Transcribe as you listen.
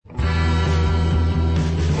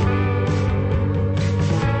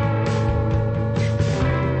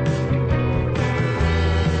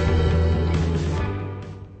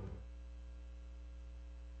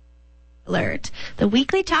the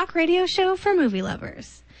weekly talk radio show for movie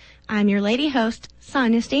lovers. I'm your lady host,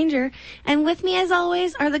 Sonia Stanger, and with me as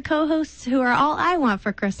always are the co-hosts who are all I want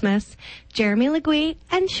for Christmas, Jeremy Legui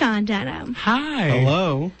and Sean Denham. Hi.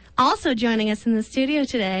 Hello. Also joining us in the studio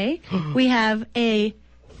today, we have a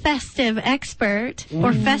festive expert,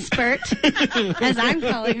 or Fespert, as I'm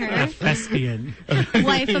calling her. Thespian.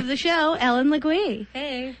 Wife of the show, Ellen Legui.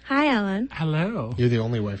 Hey. Hi, Ellen. Hello. You're the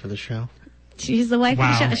only wife of the show. She's the wife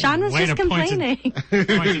Wow. of the show. Sean was Way just to point complaining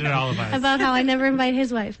Pointed at all of us. about how I never invite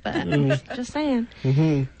his wife, but just saying.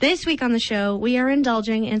 This week on the show, we are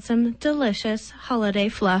indulging in some delicious holiday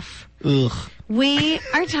fluff. Ugh. We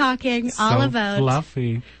are talking all So about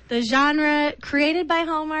fluffy. the genre created by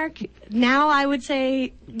Hallmark, now I would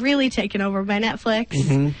say really taken over by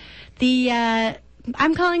Netflix.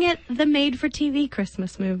 I'm calling it the made-for-TV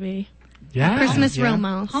Christmas movie. Yeah. Christmas yeah.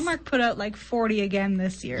 romance. Hallmark put out like 40 again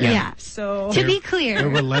this year. Yeah. So To be They're clear,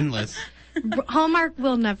 relentless. Hallmark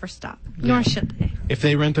will never stop, nor should they. If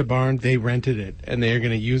they rent a barn, they rented it, and they are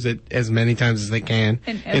going to use it as many times as they can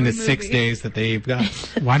In in the every 6 movie. days that they've got.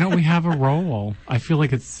 Why don't we have a role? I feel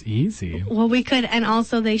like it's easy. Well, we could, and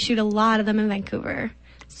also they shoot a lot of them in Vancouver.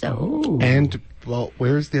 So, Ooh. And, well,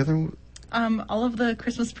 where's the other one? all of the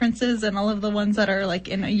Christmas princes and all of the ones that are like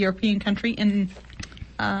in a European country in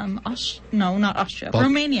not Austria, Well,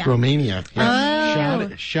 Romania. Romania. Oh.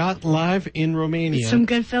 Shot live in Romania. some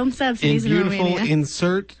good film in subsidies in beautiful, Romania.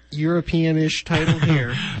 insert European-ish title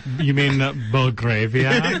here. You mean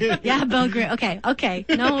Bulgaria? Yeah, Belgrade. Okay.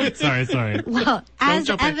 No. Sorry. Well, as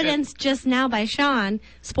jump ahead. evidenced just now by Sean,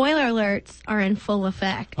 spoiler alerts are in full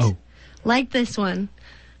effect. Oh. Like this one.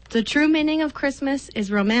 The true meaning of Christmas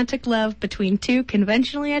is romantic love between two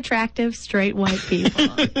conventionally attractive straight white people.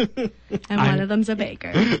 And one of them's a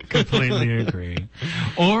baker. Completely agree.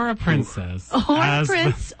 Or a princess. Or a as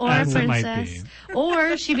prince, or a as it might princess. be.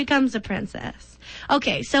 Or she becomes a princess.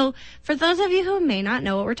 Okay, so for those of you who may not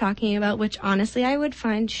know what we're talking about, which honestly I would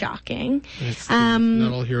find shocking,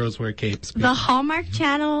 Not all heroes wear capes. the Hallmark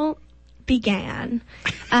Channel began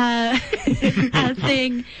a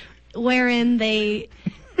thing wherein they,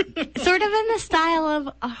 sort of in the style of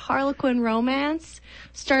a Harlequin romance,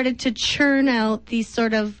 started to churn out these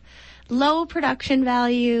sort of low production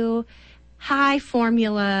value, high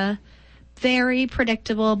formula, very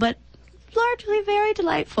predictable, but largely very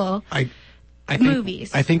delightful I think,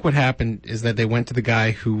 movies. I think what happened is that they went to the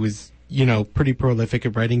guy who was, pretty prolific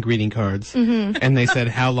at writing greeting cards, and they said,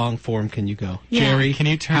 "How long form can you go, Yeah. Jerry? Can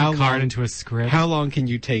you turn how a card long- into a script? How long can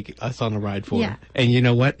you take us on a ride for?" Yeah. And you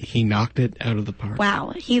know what? He knocked it out of the park.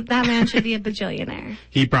 Wow, that man should be a bajillionaire.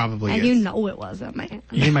 He probably And is. you know it was a man.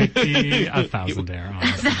 He might be a thousandaire,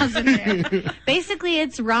 honestly. Basically,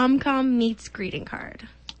 it's rom-com meets greeting card.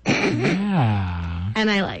 Yeah.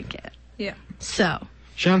 And I like it. Yeah. So,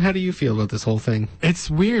 Sean, how do you feel about this whole thing? It's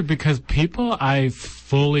weird because people I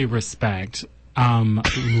fully respect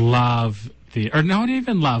love or not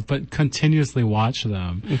even love, but continuously watch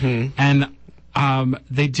them. And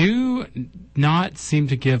they do not seem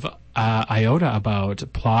to give iota about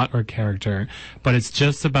plot or character, but it's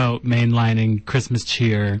just about mainlining Christmas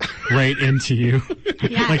cheer right into you.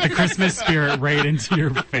 yeah. Like the Christmas spirit right into your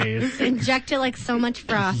face. Inject it like so much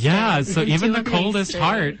frost. Yeah, so into even a the coldest pastry.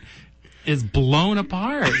 heart is blown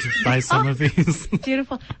apart by some of these.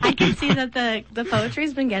 Beautiful. I can see that the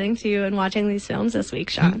poetry's been getting to you and watching these films this week,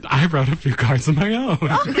 Sean. I wrote a few cards of my own.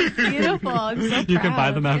 Beautiful. I'm so You can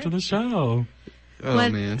buy proud them of after you. the show. Oh,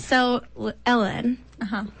 What- man. So, Ellen,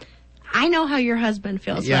 I know how your husband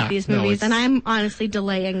feels Yeah, about these no, movies, it's- and I'm honestly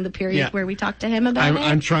delaying the period Yeah. where we talk to him about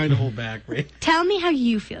I'm it. trying to hold back, right? Tell me how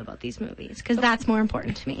you feel about these movies, because that's more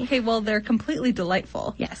important to me. Okay, well, they're completely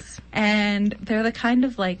delightful. Yes. And they're the kind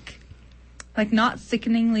of like not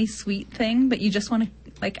sickeningly sweet thing, but you just want to,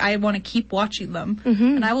 I want to keep watching them.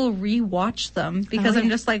 And I will re-watch them because Oh, I'm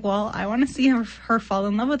yeah. just like, well, I want to see her fall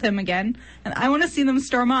in love with him again. And I want to see them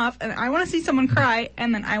storm off. And I want to see someone cry.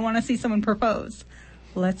 And then I want to see someone propose.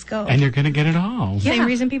 Let's go. And you're going to get it all. Yeah. Same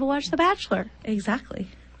reason people watch The Bachelor. Exactly.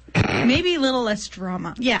 Maybe a little less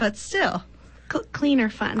drama. Yeah. But still, Cleaner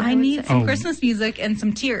fun. I would need say. some Oh. Christmas music and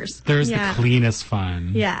some tears. There's Yeah. the cleanest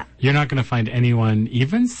fun. Yeah. You're not going to find anyone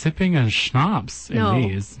even sipping a schnapps in No,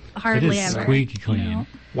 these. hardly it is ever. squeaky clean.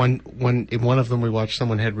 In one of them, we watched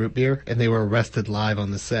someone had root beer, and they were arrested live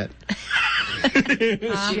on the set.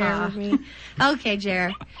 Share with me. Okay,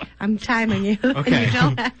 Jer. I'm timing you. Okay. You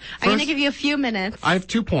don't have, I'm going to First- give you a few minutes. I have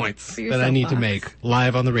 2 points For your that I need to soapbox. make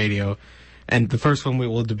live on the radio, and the first one we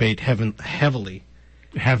will debate heavily.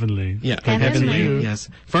 Heavenly. Yeah, Heavenly. Yes.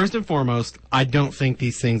 First and foremost, I don't think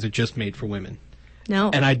these things are just made for women, No.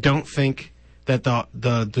 and I don't think that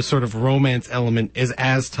the sort of romance element is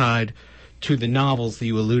as tied to the novels that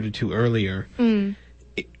you alluded to earlier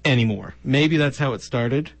anymore. Maybe that's how it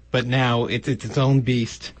started, but now it's its own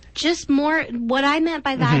beast. Just more, what I meant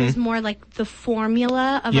by that is more like the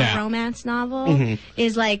formula of Yeah. a romance novel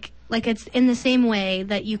is like it's in the same way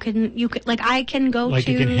that you could, like I can go Like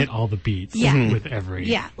to. you can hit all the beats Yeah. with every.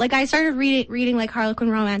 Yeah, like I started reading like Harlequin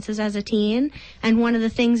romances as a teen, and one of the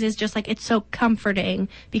things is just like it's so comforting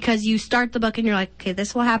because you start the book and you're like, okay,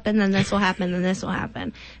 this will happen, then this will happen, then this will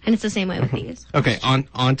happen, and it's the same way with these. Okay,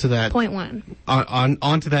 on to that. Point one.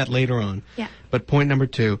 On to that later on. Yeah. But point number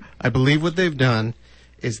 2, I believe what they've done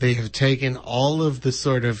is they have taken all of the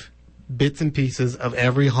sort of bits and pieces of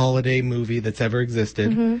every holiday movie that's ever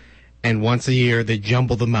existed, and once a year they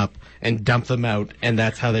jumble them up and dump them out, and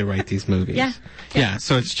that's how they write these movies. Yeah. Yeah,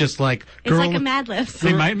 so it's just like It's like a Mad Libs.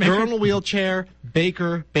 They might make girl her- in a wheelchair,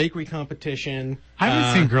 bakery competition. I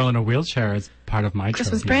haven't seen Girl in a Wheelchair as part of my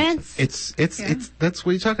Christmas trophies. Prince. It's that's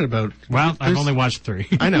what you're talking about. Well, I've There's- only watched 3.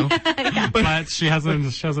 I know. but she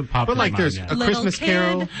hasn't popped But in like my there's mind a yet. Little Christmas kid,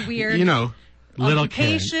 Carol, weird. you know. Little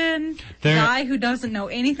kid. Occupation, There- guy who doesn't know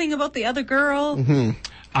anything about the other girl.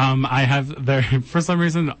 I have there for some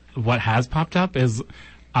reason. What has popped up is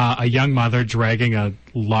a young mother dragging a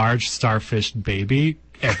large starfish baby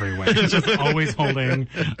everywhere, just always holding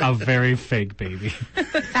a very fake baby.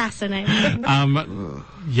 Fascinating.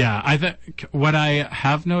 Yeah, I think what I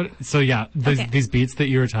have noted. So yeah, Okay. these beats that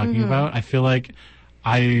you were talking about, I feel like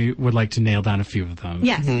I would like to nail down a few of them.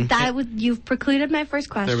 Yes, that would. You've precluded my first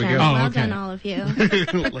question. There we go. Well Oh, okay. done, all of you.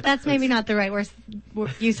 That's maybe not the right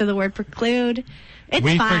use of the word preclude. It's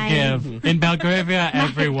We fine. forgive. In Belgravia,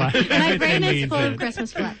 everyone. My everything brain is needs full of it.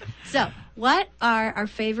 Christmas fluff. So, what are our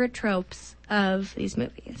favorite tropes of these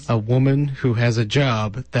movies? A woman who has a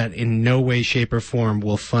job that in no way, shape, or form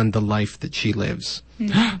will fund the life that she lives.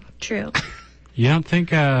 True. You don't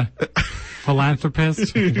think a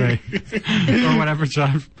philanthropist right, or whatever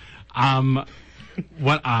job?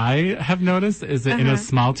 What I have noticed is that in a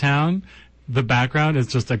small town, the background is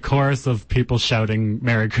just a chorus of people shouting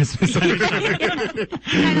 "Merry Christmas" at each other.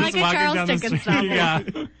 Kind of like a Walking Charles down the Dickens street.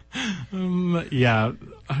 novel. Yeah. Yeah.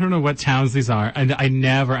 I don't know what towns these are, and I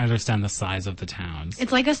never understand the size of the towns.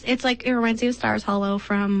 It's like it reminds me of Stars Hollow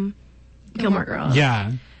from Gilmore Girls.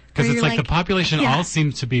 Yeah. Because Where it's you're like the like- population yeah. all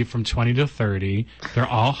seems to be from 20 to 30. They're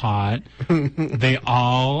all hot. They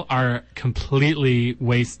all are completely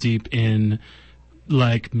waist deep in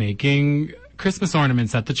like making Christmas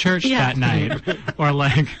ornaments at the church Yeah. that night. Or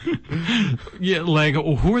like, yeah, like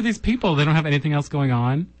who are these people? They don't have anything else going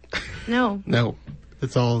on. No. No,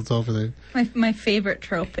 it's all for the. My favorite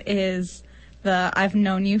trope is the I've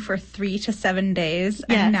known you for 3 to 7 days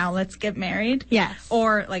Yes. and now let's get married. Yes.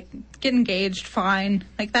 Or like get engaged, fine.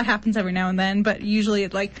 Like that happens every now and then, but usually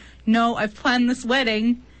it's like, no, I've planned this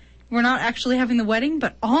wedding. We're not actually having the wedding,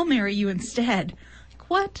 but I'll marry you instead. Like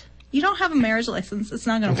what? You don't have a marriage license. It's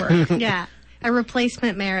not going to work. Yeah. A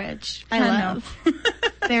replesment marriage. I I love.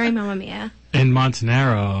 Very Mamma Mia. In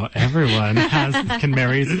Montenegro, everyone can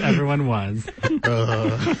marry everyone once.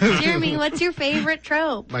 Jeremy, what's your favorite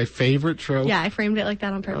trope? My favorite trope. Yeah, I framed it like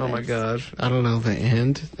that on purpose. Oh my god. I don't know the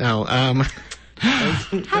end. No.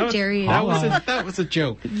 How dare you? That was a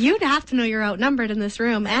joke. You'd have to know you're outnumbered in this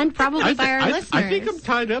room, and probably by our listeners. I think I'm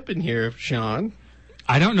tied up in here, Sean.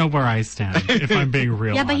 I don't know where I stand, if I'm being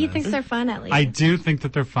real yeah, but he honest. thinks they're fun at least. I do think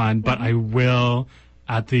that they're fun, but I will,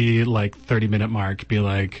 at the 30-minute mark, be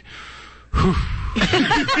like, whew.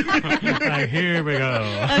 Like, here we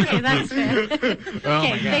go. Okay, that's fair.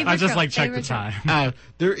 Okay, I just check the time.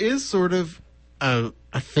 There is sort of a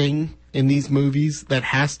thing in these movies that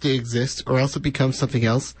has to exist, or else it becomes something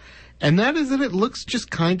else, and that is that it looks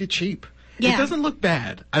just kind of cheap. Yeah. It doesn't look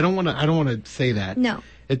bad. I don't want to say that. No.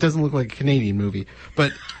 It doesn't look like a Canadian movie,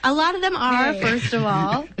 but A lot of them are, first of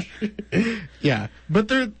all. yeah, but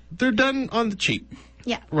they're done on the cheap.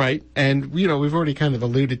 Yeah. Right, and we've already kind of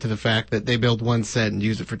alluded to the fact that they build one set and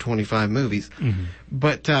use it for 25 movies,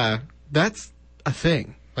 but that's a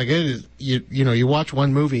thing. Like it is, you watch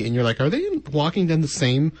one movie and you're like, are they walking down the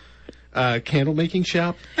same candle making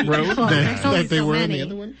shop road Well, there's only that they so were in many. the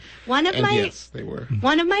other one? One of And my yes, they were.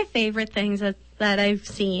 One of my favorite things that I've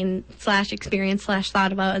seen / experienced /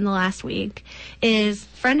 thought about in the last week is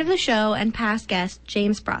friend of the show and past guest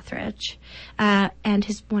James Brothridge and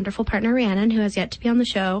his wonderful partner Rhiannon, who has yet to be on the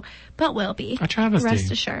show but will be. A travesty.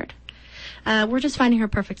 Rest assured. We're just finding her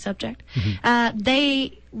perfect subject.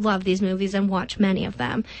 They love these movies and watch many of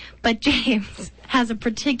them, but James has a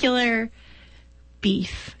particular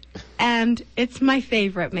beef, and it's my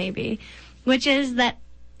favorite maybe, which is that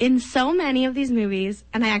in so many of these movies,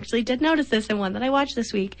 and I actually did notice this in one that I watched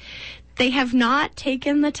this week, they have not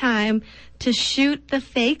taken the time to shoot the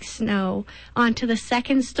fake snow onto the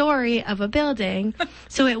second story of a building.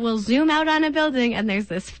 So it will zoom out on a building and there's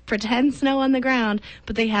this pretend snow on the ground,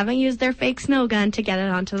 but they haven't used their fake snow gun to get it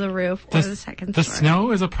onto the roof or the second The story.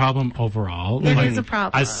 snow is a problem overall. It is a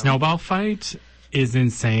problem. A snowball fight is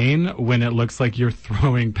insane when it looks like you're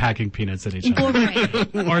throwing packing peanuts at each other.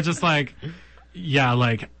 Right. Or just like, yeah,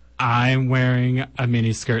 like I'm wearing a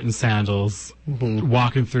mini skirt and sandals,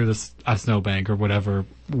 walking through a snowbank or whatever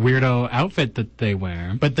weirdo outfit that they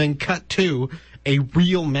wear. But then cut to a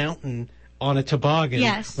real mountain on a toboggan.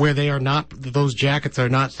 Yes. Where those jackets are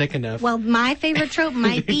not thick enough. Well, my favorite trope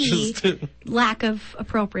might be lack of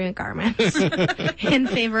appropriate garments in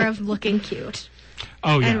favor of looking cute.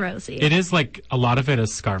 Oh yeah, and rosy. It is like a lot of it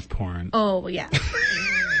is scarf porn. Oh yeah.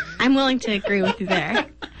 I'm willing to agree with you there.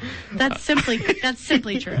 That's simply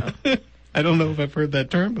true. I don't know if I've heard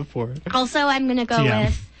that term before. Also, I'm going to go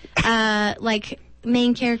with,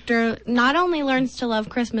 main character not only learns to love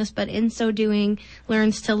Christmas, but in so doing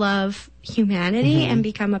learns to love humanity and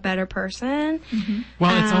become a better person.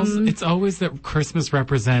 Well, it's always that Christmas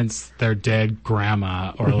represents their dead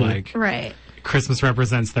grandma or like Right. Christmas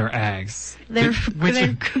represents their ex. They're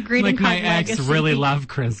greeting like my card ex legacy. really loved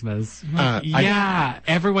Christmas.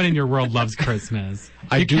 Everyone in your world loves Christmas.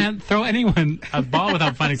 You can't throw anyone a ball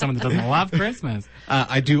without finding someone that doesn't love Christmas.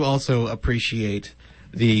 I do also appreciate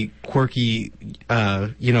the quirky,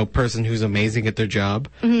 person who's amazing at their job,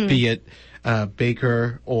 be it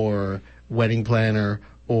baker or wedding planner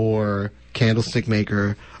or candlestick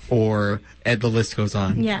maker or the list goes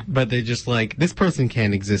on. Yeah. But they're just like, this person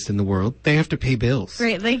can't exist in the world. They have to pay bills.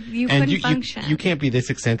 Right, you And couldn't function. You can't be this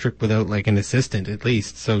eccentric without like an assistant at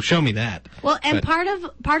least. So show me that. Well, and part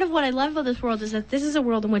of what I love about this world is that this is a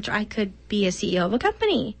world in which I could be a CEO of a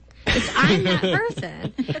company. I'm that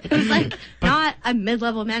person who's like not a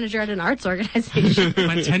mid-level manager at an arts organization.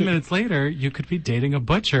 But 10 minutes later, you could be dating a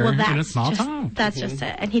butcher in a small town. That's just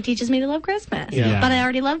it. And he teaches me to love Christmas. Yeah. But I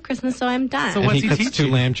already love Christmas, so I'm done. So And what's he he cuts two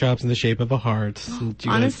teaching? lamb chops in the shape of a heart. And you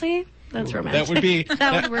guys- Honestly, that's romantic. that would be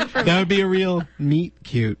that would work for me. that would be a real meet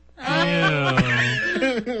cute. Ew.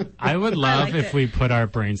 I would love if we put our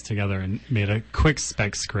brains together and made a quick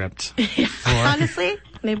spec script. Honestly,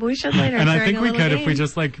 maybe we should later. And I during think a we little could if we game.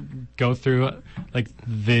 just like go through like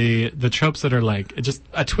the tropes that are like just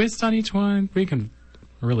a twist on each one. We can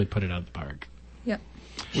really put it out of the park. Yep.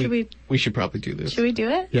 We should probably do this. Should we do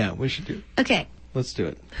it? Yeah, we should do it. Okay. Let's do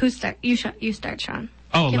it. Who start? You start, Sean.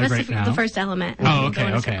 Oh, Give like us right the, now? the first element. and Oh, then go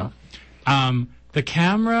in a okay. circle. The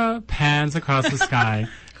camera pans across the sky.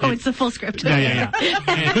 Oh, it's the full script. Yeah.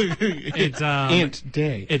 It Ant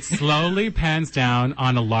Day. It slowly pans down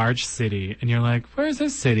on a large city, and you're like, where's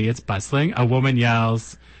this city? It's bustling. A woman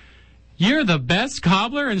yells, "You're the best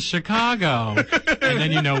cobbler in Chicago." And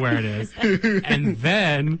then you know where it is. And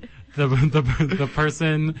then the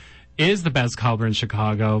person is the best cobbler in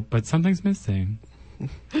Chicago, but something's missing.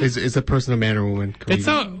 Is a person a man or a woman?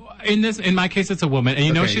 In my case, it's a woman, and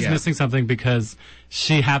you know Okay, she's yeah. missing something because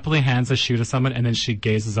she happily hands a shoe to someone, and then she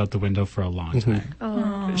gazes out the window for a long time.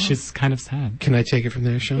 Oh. She's kind of sad. Can I take it from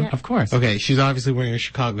there, Sean? Of course. Okay, she's obviously wearing a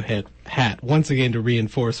Chicago hat, once again to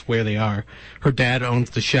reinforce where they are. Her dad owns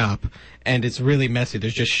the shop, and it's really messy.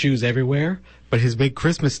 There's just shoes everywhere, but his big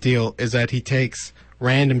Christmas deal is that he takes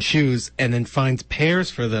random shoes and then finds pairs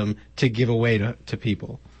for them to give away to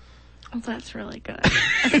people. Oh, that's really good.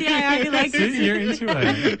 See, I already like See, this. you're into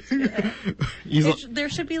it. There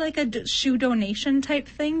should be like a shoe donation type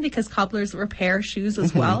thing because cobblers repair shoes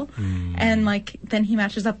as well. And like then he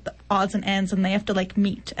matches up the odds and ends and they have to like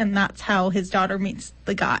meet and that's how his daughter meets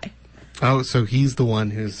the guy. Oh, so he's the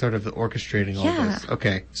one who's sort of orchestrating all Yeah. this.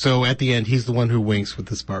 Okay, so at the end, he's the one who winks with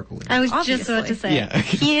the sparkling. I was just about to say. Yeah.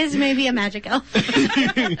 He is maybe a magic elf.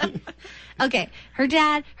 Okay.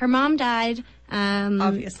 Her mom died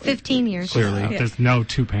Obviously. 15 years Clearly. ago. There's no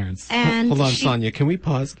two parents. And Hold on, she- Sonia, can we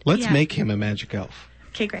pause? Let's Yeah. make him a magic elf.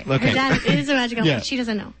 Okay, great. Okay. Her dad is a magic elf, Yeah. but she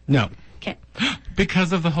doesn't know. No. Okay.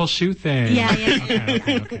 Because of the whole shoe thing. Yeah.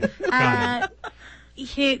 Okay. Got it.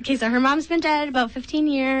 Okay, so her mom's been dead about 15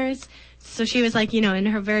 years. So she was like, in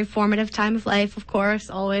her very formative time of life, of course,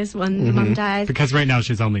 always when the mom dies. Because right now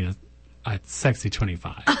she's only a sexy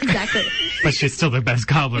 25. Exactly. But she's still the best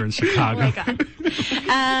cobbler in Chicago. Oh my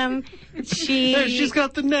God. She's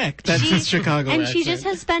got the neck. That's his Chicago And accent. she just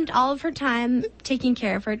has spent all of her time taking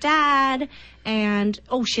care of her dad. And,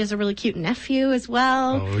 she has a really cute nephew as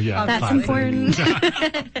well. Oh, yeah. That's classic. important.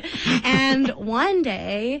 And one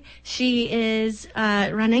day, she is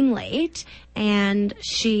running late, and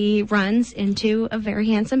she runs into a very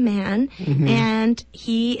handsome man, and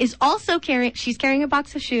he is also she's carrying a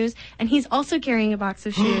box of shoes, and he's also carrying a box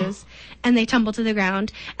of shoes, and they tumble to the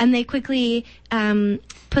ground, and they quickly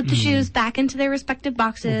put the shoes back into their respective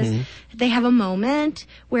boxes. They have a moment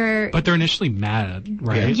where... But they're initially mad,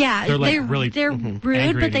 right? Yeah, they're like really they're rude,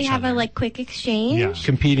 angry but at they each have other. a quick exchange. Yeah.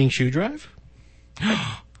 Competing shoe drive?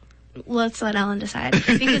 Let's let Ellen decide,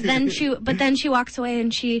 because then she walks away,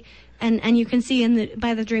 and and you can see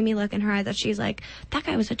by the dreamy look in her eye that she's like, that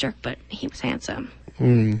guy was a jerk, but he was handsome.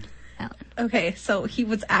 Ellen. Okay, so he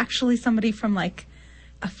was actually somebody from like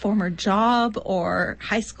a former job or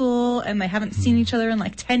high school, and they haven't seen each other in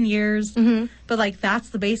like 10 years. But like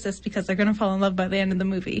that's the basis, because they're gonna fall in love by the end of the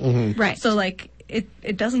movie. Right. So like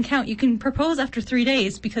it doesn't count. You can propose after 3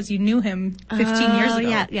 days because you knew him 15 years ago.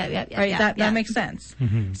 Yeah. Right, that makes sense.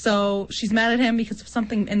 So she's mad at him because of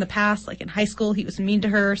something in the past, like in high school, he was mean to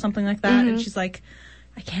her or something like that, and she's like,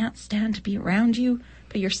 I can't stand to be around you,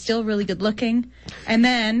 but you're still really good looking. And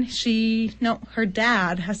then her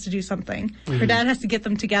dad has to do something. Her dad has to get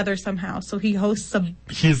them together somehow. So he hosts a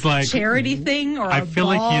He's like charity thing or I feel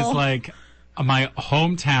ball. like he's like my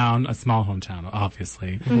hometown, a small hometown,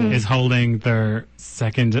 obviously, is holding their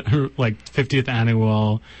second, like 50th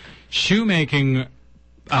annual shoemaking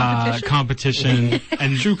competition,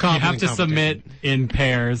 and you have to submit in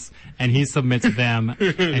pairs, and he submits them,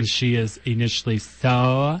 and she is initially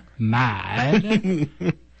so mad,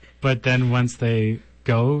 but then once they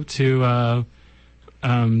go to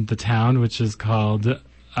the town, which is called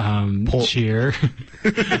Cheer,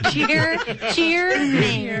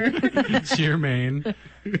 Cheer, Maine,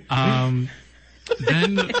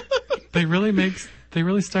 then they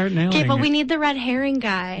really start nailing. Okay, but it. we need the red herring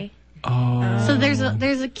guy. Oh. So there's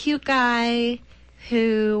a cute guy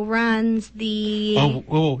who runs the...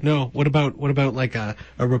 Oh no! What about like a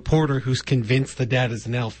reporter who's convinced the dad is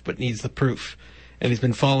an elf but needs the proof, and he's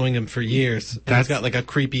been following him for years. And he's got like a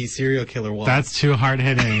creepy serial killer wall. That's too hard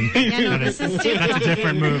hitting. This is too That's a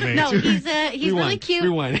different movie. No, he's really Rewind, cute.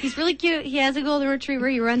 rewind. He's really cute. He has a golden retriever.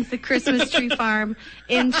 He runs the Christmas tree farm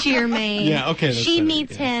in Cheer, Maine. Yeah, okay, that's She better,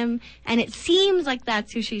 meets yeah. him, and it seems like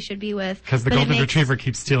that's who she should be with. Because the but it golden makes- retriever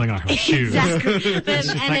keeps stealing on her shoes. Exactly.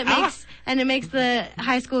 like, It makes the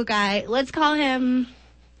high school guy. Let's call him.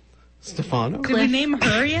 Stefano? Did we name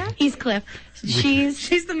her yet? He's Cliff.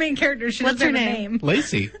 She's the main character. She What's doesn't her have a name? name.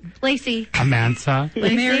 Lacey. Lacey. Amantha.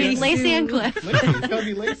 Mary Lacey Sue. and Cliff. Lacey. It's gotta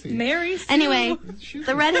be Lacey. Mary Sue. Anyway,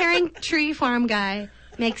 the red herring tree farm guy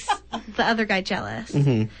makes the other guy jealous.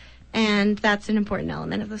 And that's an important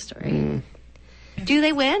element of the story. Do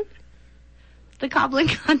they win the cobbling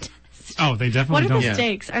contest? Oh, they What definitely are don't. the Yeah.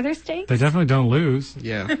 stakes? Are there stakes? They definitely don't lose.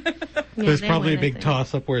 Yeah. Yeah, There's they probably win, a I big think.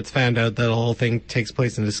 toss up where it's found out that the whole thing takes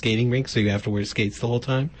place in a skating rink, so you have to wear skates the whole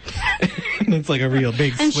time. And it's like a real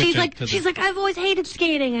big And switch she's like, I've always hated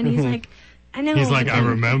skating. And he's like, I know. He's like, I And-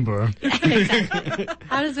 remember. Exactly.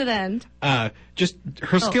 How does it end? just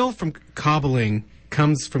her skill from cobbling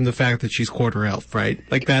comes from the fact that she's quarter elf, right?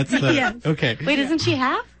 Like that's the Yes. okay. Wait, isn't she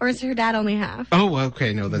half? Or is her dad only half? Oh,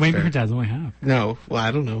 okay, no, that's Maybe fair. her dad's only half. No, well,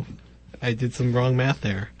 I don't know. I did some wrong math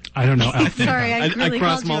there. I don't know. Sorry, I really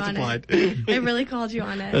cross called you on multiplied. it. I really called you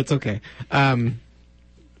on it. That's okay.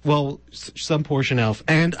 Well, some portion elf,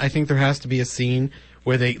 and I think there has to be a scene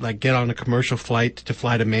where they like get on a commercial flight to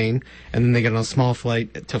fly to Maine, and then they get on a small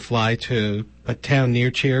flight to fly to a town near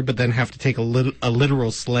Cheer, but then have to take a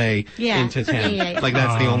literal sleigh Yeah. into town. Yeah. Like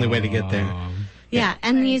that's the only way to get there. Yeah,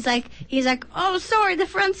 and he's like, oh, sorry, the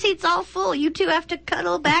front seat's all full. You two have to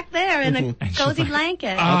cuddle back there in a she's cozy like,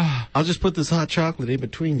 blanket. I'll just put this hot chocolate in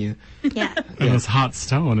between you. Yeah. And this hot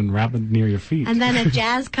stone and wrap it near your feet. And then a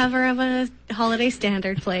jazz cover of a holiday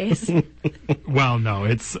standard plays. Well, no,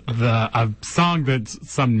 it's a song that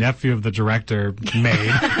some nephew of the director made,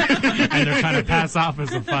 and they're trying to pass off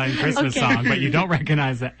as a fun Christmas Okay. song, but you don't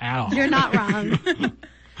recognize it at all. You're not wrong.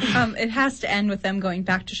 It has to end with them going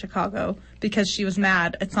back to Chicago because she was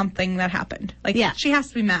mad at something that happened. Like, Yeah. she has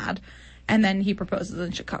to be mad. And then he proposes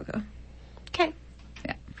in Chicago. Okay.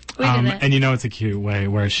 Yeah. We did it. And you know it's a cute way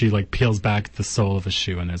where she like peels back the sole of a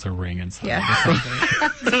shoe and there's a ring inside. Yeah.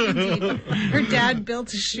 Her dad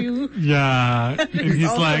built a shoe. Yeah, and he's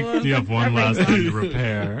also like, a- "Do you have one last thing to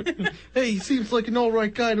repair?" Hey, he seems like an all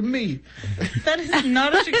right guy to me. That is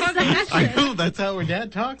not a Chicago I accent. know that's how her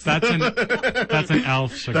dad talks. That's an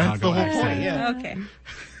elf Chicago That's the whole accent. point. Yeah. Okay.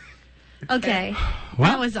 Okay.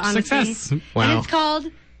 Well, That was honestly. success. Wow. And it's called,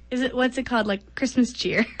 what's it called? Like Christmas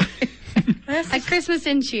cheer. A Christmas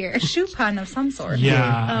in cheer. Shoe pun of some sort. Yeah,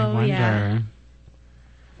 I Oh, wonder. yeah.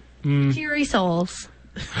 Cheery souls.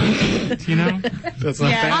 You know? That's not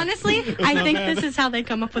Yeah. bad. Honestly, I think this is how they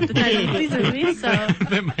come up with the title of these movies. So,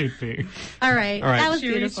 That might be. all right, All right. that was Should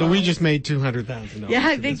we- beautiful. So we just made $200,000. yeah,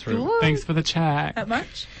 I in think, this room. ooh, Thanks for the chat. That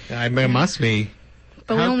much? I mean, it must be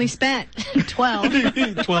but we only spent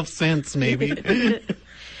 12. 12 cents, maybe.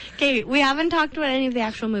 Okay, we haven't talked about any of the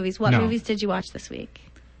actual movies. What No. movies did you watch this week?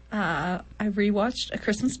 I rewatched A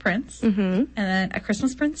Christmas Prince, and then A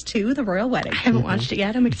Christmas Prince 2, The Royal Wedding, I haven't watched it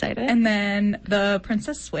yet. I'm excited. and then The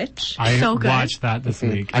Princess Switch. I So good. watched that this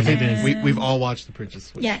week. I think It is. we've all watched The Princess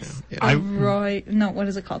Switch. Yes. now. I- What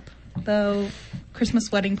is it called? The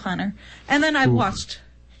Christmas Wedding Planner. And then I watched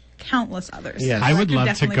countless others. Yes. I that would could love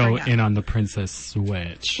to definitely go bring up. in on the Princess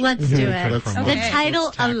Switch. Let's do it. Let's The do it. title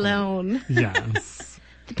Let's tackle it. alone. Yes.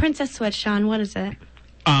 The Princess Switch, Sean, what is it?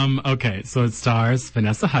 Okay, so it stars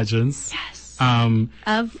Vanessa Hudgens. Yes. Who-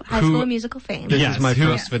 Of High School Musical fame. This Yes, is my who-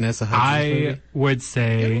 first Vanessa Hudgens I movie. would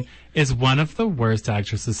say is one of the worst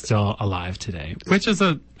actresses still alive today, which is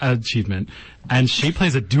an achievement. And she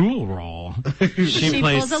plays a dual role. She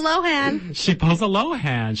pulls a Lohan. She pulls a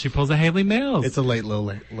Lohan. She pulls a Haley Mills. It's a late low.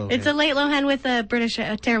 It's a late Lohan with a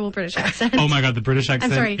terrible British accent. Oh my god, the British sorry.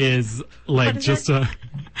 accent is like What is just it? a.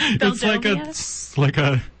 It's like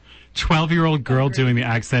a 12-year-old girl doing the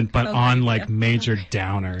accent, but on like major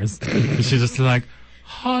downers. And she's just like,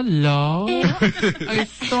 "Hello,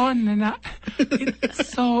 it's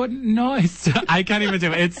so nice." I can't even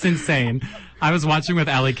do it. It's insane. I was watching with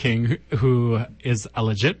Allie King, who is a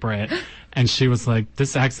legit Brit, and she was like,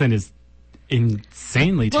 "This accent is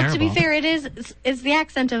insanely Well, terrible." to be fair, it's the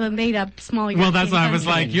accent of a made-up small. well, that's European why I was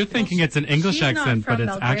country. like, "You're thinking it's an English She's not accent, from but it's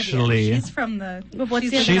Belgravia. actually." She's from the. what's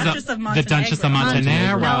she's the the other- Duchess of the Montenegro. Duchess of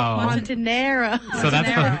Montenegro. No, Montenegro. So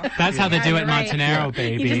that's how they do it in right. Montenegro,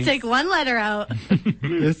 baby. You just take one letter out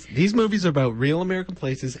These movies are about real American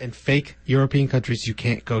places and fake European countries you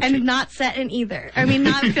can't go to. and not set in either. I mean,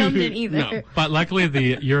 not filmed in either. But luckily,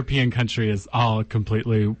 the European country is all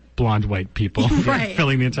completely blonde white people Right.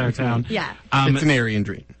 filling the entire town. Yeah. It's an Aryan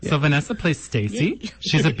dream. So Vanessa plays Stacy.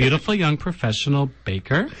 She's a beautiful young professional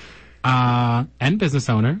baker and business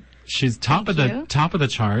owner. She's top of the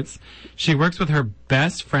charts. She works with her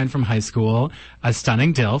best friend from high school, a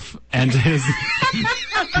stunning DILF, and his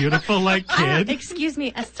beautiful like kid, Excuse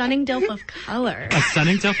me, a stunning dilf of color. a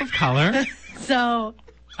stunning DILF of color. So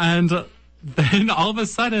And then all of a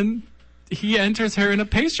sudden, he enters her in a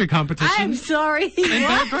pastry competition I'm sorry. in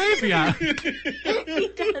What? Belgravia. He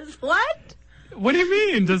does what? What do you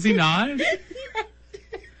mean? Does he not?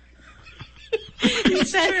 He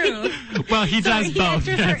said Well, he does he both.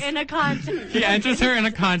 enters yes. her in a contest. He enters her in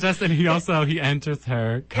a contest, and he enters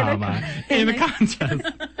her, in a contest.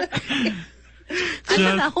 This is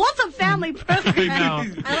a wholesome family program. I know.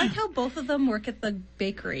 I like how both of them work at the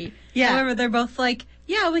bakery. Yeah. However, they're both like,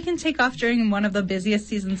 yeah, we can take off during one of the busiest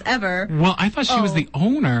seasons ever. Well, I thought she was the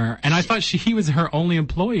owner, and I thought he was her only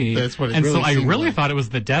employee. That's what it and really so I seemed really like. thought it was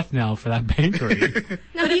the death knell for that bakery.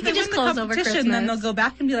 No, you If can they just win close the over competition, Christmas. then they'll go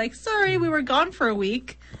back and be like, sorry, we were gone for a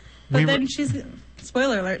week. But We then were- she's,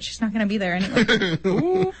 spoiler alert, she's not going to be there anyway.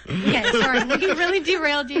 Okay, sorry, we really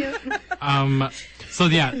derailed you. So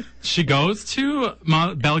yeah, she goes to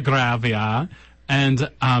Belgravia, and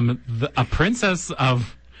a princess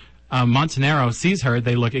of Montenegro sees her.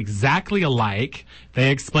 They look exactly alike. They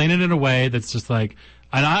explain it in a way that's just like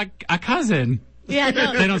a cousin. Yeah,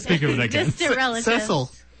 no. They don't speak of it like this. Distant relatives.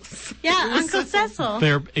 Cecil. Yeah, Uncle Cecil.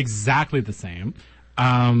 They're exactly the same.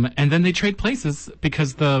 And then they trade places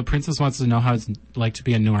because the princess wants to know how it's like to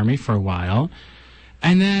be a normie for a while.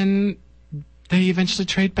 And then they eventually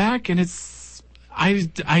trade back, and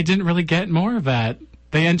I didn't really get more of that.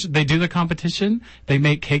 They do the competition. They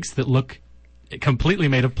make cakes that look completely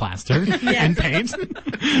made of plaster and paint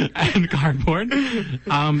and cardboard.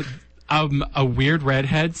 A weird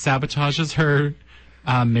redhead sabotages her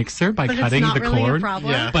mixer by But cutting it's not the really cord. a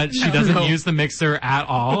problem. Yeah. But she doesn't use the mixer at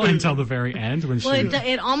all until the very end when Well, she.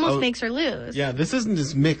 it almost Oh. makes her lose. Yeah, this isn't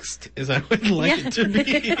as mixed as I would like it to be.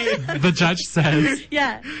 The judge says,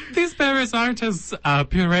 Yeah. "These berries aren't as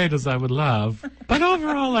pureed as I would love, but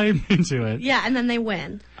overall I'm into it." Yeah, and then they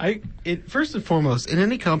win. First and foremost, in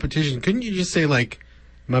any competition, couldn't you just say like,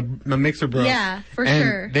 my mixer broke? Yeah, for and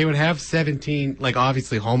sure. They would have 17. Like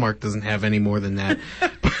obviously Hallmark doesn't have any more than that,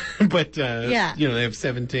 but Yeah. you know they have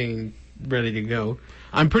 17 ready to go.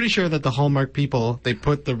 I'm pretty sure that the Hallmark people, they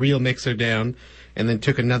put the real mixer down and then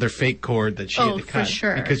took another fake cord that she had to for cut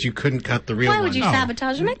sure. because you couldn't cut the real Why one. would you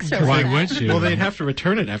sabotage a mixer? Why for that? would you? Well, they'd have to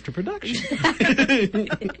return it after production.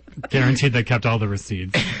 Guaranteed they kept all the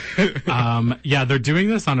receipts. Yeah, they're doing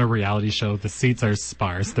this on a reality show. The seats are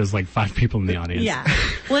sparse. There's like 5 people in the audience. Yeah.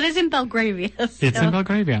 Well, it is in Belgravia. It's in so-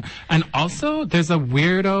 Belgravia. And also, there's a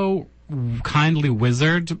weirdo, kindly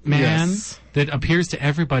wizard man Yes. that appears to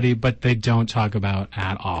everybody, but they don't talk about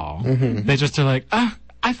at all. They just are like,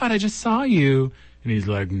 I thought I just saw you. And he's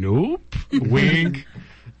like, nope. Wink.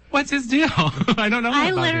 What's his deal? I don't know. I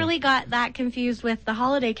about literally him. got that confused with the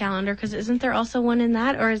holiday calendar because isn't there also one in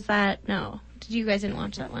that, or is that no? Did you guys didn't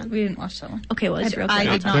watch that one? We didn't watch that one. Okay, well, it's real I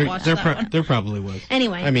quick. did not there, watch there, that one. there probably was.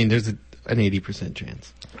 Anyway. I mean, there's an 80%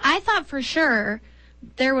 chance. I thought for sure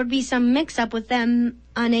there would be some mix-up with them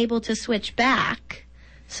unable to switch back,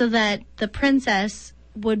 so that the princess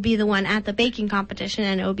would be the one at the baking competition,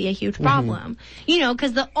 and it would be a huge problem. You know,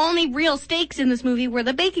 because the only real stakes in this movie were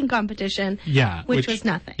the baking competition, Yeah. which was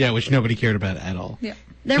nothing. Yeah, which nobody cared about at all. Yeah.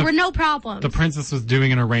 There were no problems. The princess was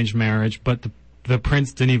doing an arranged marriage, but the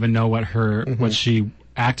prince didn't even know what she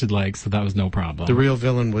acted like, so that was no problem. The real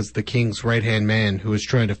villain was the king's right-hand man who was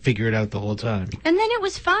trying to figure it out the whole time. And then it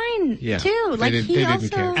was fine Yeah. too. They Like didn't- he they didn't also,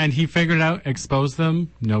 care. and he figured it out, exposed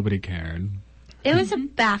them. Nobody cared. it was a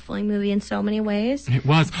baffling movie in so many ways. It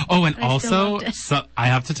was. Oh, and I still also, loved it. so I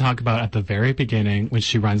have to talk about at the very beginning when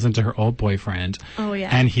she runs into her old boyfriend. Oh, yeah.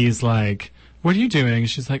 And he's like, "What are you doing?"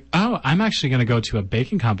 She's like, "Oh, I'm actually going to go to a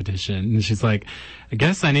baking competition." And she's like, "I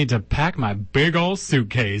guess I need to pack my big old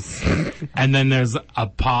suitcase." And then there's a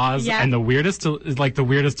pause, Yeah. and the weirdest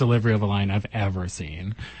delivery of a line I've ever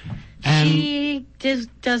seen. And She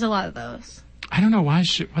does a lot of those. I don't know why.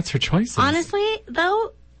 What's her choices? Honestly,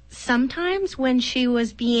 though, sometimes when she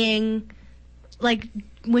was being, like,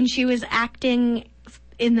 when she was acting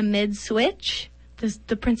in the mid-switch,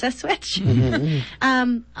 the princess switch,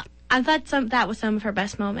 I thought that was some of her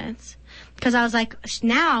best moments. Because I was like,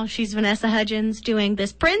 now she's Vanessa Hudgens doing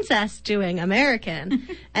this princess doing American.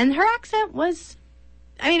 And her accent was,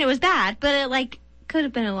 I mean, it was bad, but it, like, could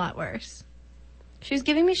have been a lot worse. She was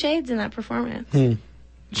giving me shades in that performance.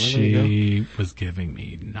 She was giving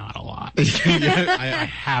me not a lot. I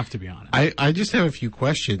have to be honest. I just have a few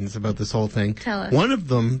questions about this whole thing. Tell us. One of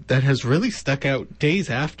them that has really stuck out days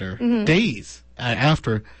after,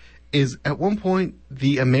 is at one point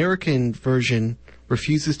the American version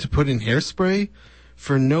refuses to put in hairspray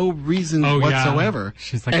for no reason Oh, yeah. whatsoever.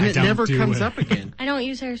 She's like, and "I it don't never do comes it." up again. I don't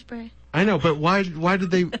use hairspray. I know, but why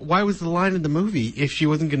was the line in the movie if she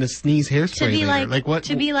wasn't going to sneeze hairspray To be later? like, what?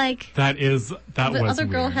 to be like, that The was other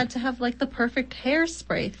girl weird. had to have like the perfect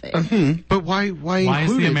hairspray thing. But why Why is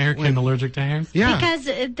include the it American when- allergic to hair? Yeah. because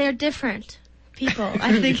they're different people.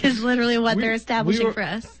 I think is literally what they're establishing for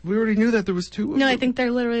us. We already knew that there was two of No, them. I think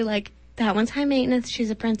they're literally like, that one's high maintenance,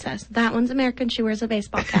 she's a princess. That one's American, she wears a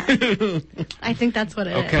baseball cap. I think that's what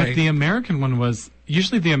it is. Okay. But the American one was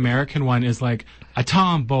usually the American one is like a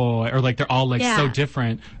tomboy or like they're all like so Yeah.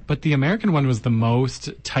 different. But the American one was the most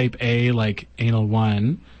type A like anal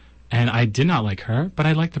one, and I did not like her, but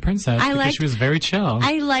I liked the princess because liked- she was very chill.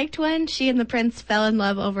 I liked when she and the prince fell in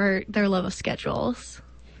love over their love of schedules.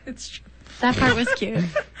 It's true. That part was cute.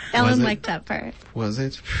 Ellen it? liked that part. Was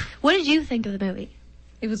it? What did you think of the movie?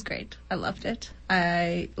 It was great. I loved it.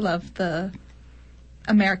 I loved the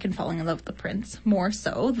American falling in love with the prince more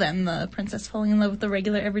so than the princess falling in love with the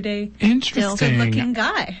regular everyday Interesting. good-looking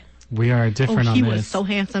guy. We are different he on this. was so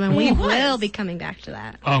handsome, and we He was. will be coming back to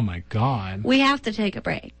that. Oh my god. We have to take a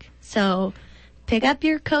break. So pick up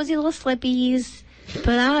your cozy little slippies,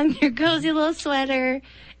 put on your cozy little sweater,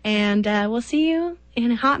 and we'll see you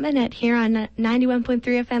in a hot minute here on 91.3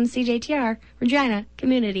 FM CJTR, Regina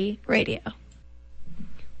Community Radio.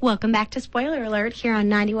 Welcome back to Spoiler Alert here on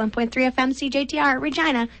 91.3 FM CJTR,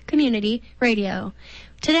 Regina Community Radio.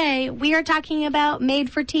 Today, we are talking about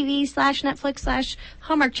made-for-TV / Netflix /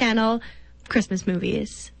 Hallmark Channel Christmas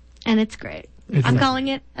movies. And it's great. I'm calling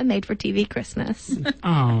it a made-for-TV Christmas.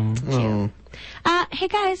 Oh. Oh. Hey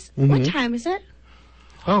guys, what time is it?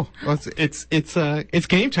 Oh, well, it's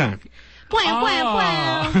game time. Wow, wow,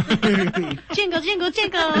 wow. Jingle, jingle,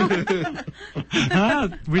 jingle.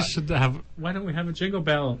 We should have. Why don't we have a jingle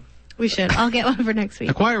bell? We should. I'll get one for next week.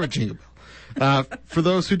 Acquire a jingle bell. For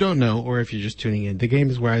those who don't know, or if you're just tuning in, the game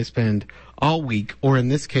is where I spend all week, or in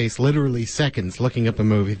this case, literally seconds, looking up a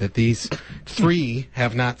movie that these three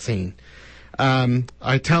have not seen.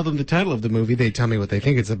 I tell them the title of the movie. They tell me what they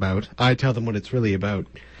think it's about. I tell them what it's really about.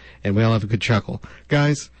 And we all have a good chuckle.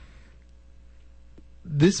 Guys,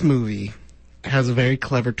 this movie has a very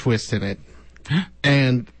clever twist in it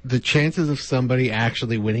And the chances of somebody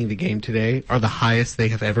actually winning the game today are the highest they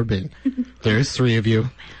have ever been. There's 3 of you.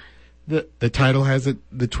 The title has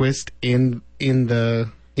the twist it's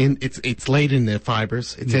laid in the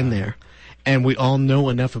fibers. It's in there. And we all know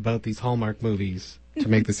enough about these Hallmark movies to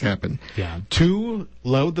make this happen. Yeah. To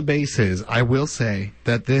load the bases, I will say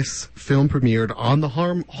that this film premiered on the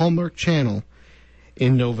Hallmark Channel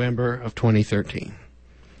in November of 2013.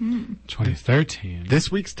 2013.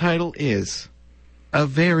 This week's title is A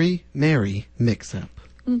Very Merry Mix-Up.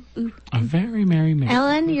 A Very Merry Mix.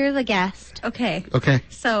 Ellen, you're the guest. Okay. Okay.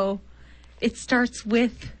 So it starts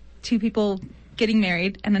with 2 people getting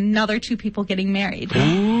married and another 2 people getting married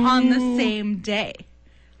on the same day.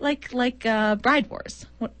 Like Bride Wars.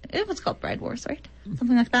 It was called Bride Wars, right?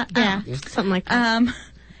 Something like that. Yeah, something like that.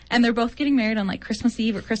 And they're both getting married on like Christmas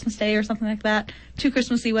Eve or Christmas Day or something like that. 2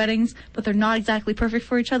 Christmassy weddings, but they're not exactly perfect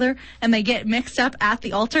for each other. And they get mixed up at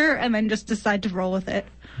the altar and then just decide to roll with it.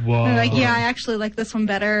 Whoa. They're like, yeah, I actually like this one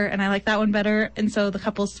better and I like that one better. And so the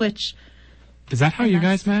couples switch. Is that how you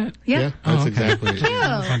guys met? Yeah. That's okay. exactly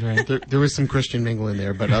it. Wondering. There was some Christian mingle in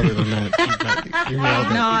there, but other than that, you nailed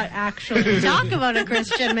it. Not actually. Talk about a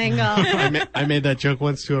Christian mingle. I made that joke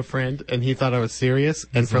once to a friend, and he thought I was serious.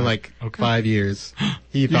 And for like Okay. 5 years,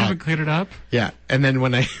 he You thought, haven't cleared it up? yeah. And then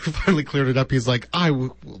when I finally cleared it up, he's like,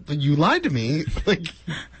 "You lied to me." Like,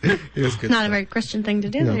 it was good. Not a very Christian thing to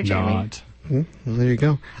do No. there, Jeremy. Not. Well, there you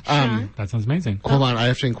go. Sean? That sounds amazing. Hold on, I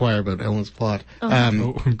have to inquire about Ellen's plot.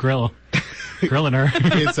 Oh, grilling her.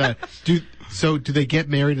 It's do they get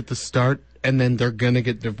married at the start and then they're gonna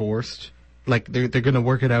get divorced? Like they're gonna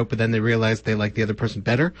work it out, but then they realize they like the other person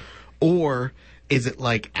better, or is it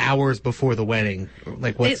like hours before the wedding?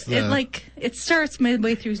 Like what's It starts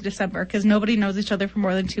midway through December because nobody knows each other for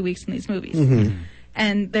more than 2 weeks in these movies,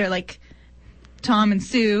 and they're like Tom and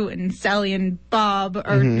Sue and Sally and Bob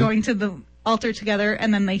are going to the altar together,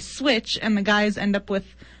 and then they switch, and the guys end up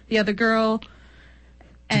with the other girl. Do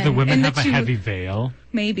And the women in have a heavy veil?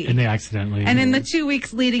 maybe, And they accidentally. and in the 2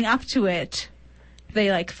 weeks leading up to it, they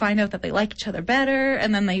like find out that they like each other better,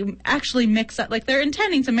 and then they actually mix up. Like they're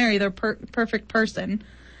intending to marry their perfect person,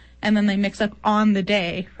 and then they mix up on the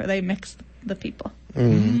day where they mix the people.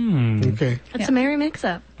 okay? It's a merry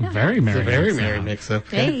mix-up. Very It's merry. a very mix-up. merry mix-up.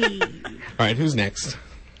 Hey, All right, who's next?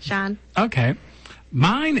 Sean. Okay.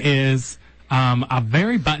 Mine is a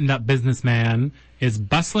very buttoned-up businessman is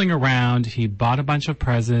bustling around. He bought a bunch of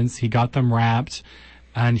presents. He got them wrapped,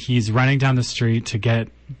 and he's running down the street to get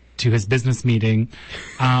to his business meeting.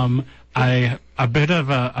 A bit of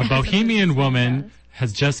a bohemian woman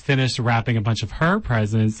has just finished wrapping a bunch of her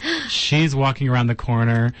presents. She's walking around the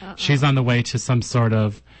corner. She's on the way to some sort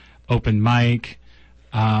of open mic.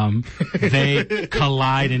 They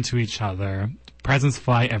collide into each other. Presents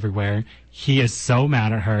fly everywhere. He is so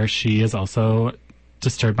mad at her. She is also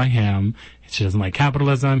disturbed by him. She doesn't like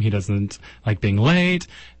capitalism. He doesn't like being late.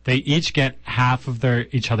 They each get half of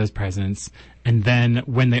each other's presents. And then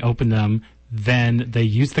when they open them, then they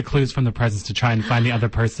use the clues from the presents to try and find the other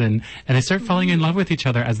person. And they start falling in love with each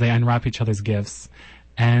other as they unwrap each other's gifts.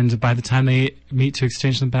 And by the time they meet to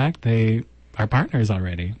exchange them back, they are partners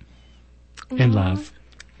already. In love.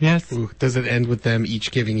 Yes. Ooh, does it end with them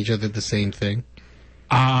each giving each other the same thing?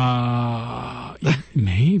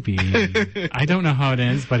 Maybe. I don't know how it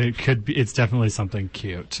ends, but it could be. It's definitely something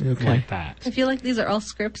cute like that. I feel like these are all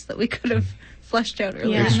scripts that we could have fleshed out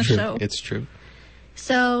earlier Yeah. in the It's true. show. It's true.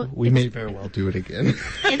 So We may very well do it again.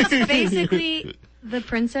 it's basically the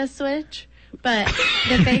princess switch, but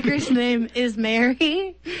the baker's name is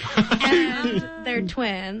Mary, and they're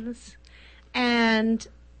twins, and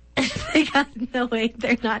they got no wait,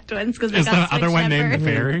 they're not twins because they Is got the other switched one at named birth.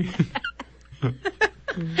 Fairy?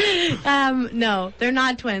 No, they're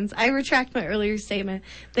not twins. I retract my earlier statement.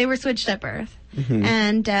 They were switched at birth.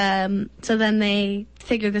 And so then they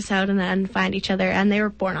figure this out and then find each other, and they were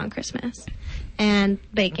born on Christmas. And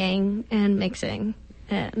baking and mixing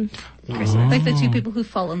and Christmas. Like the 2 people who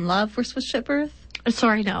fall in love were switched at birth.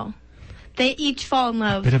 Sorry, no. They each fall in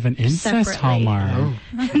love. Bit of an incest separately. Hallmark.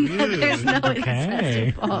 There's no incest Okay.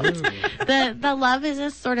 involved. The love is a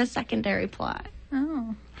sort of secondary plot.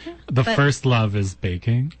 Oh. The But- first love is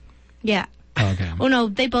baking. Yeah. Okay. Oh no,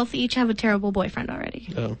 they both each have a terrible boyfriend already.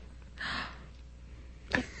 Oh.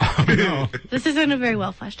 Oh, no. This isn't a very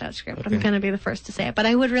well fleshed out script. I'm Okay. going to be the first to say it, but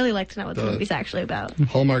I would really like to know what the The- movie's actually about.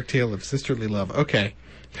 Hallmark tale of sisterly love. Okay.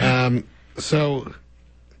 So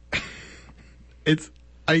it's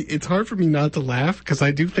hard for me not to laugh because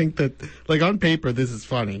I do think that, like, on paper this is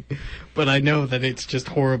funny, but I know that it's just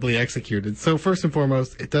horribly executed. So first and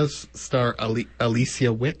foremost, it does star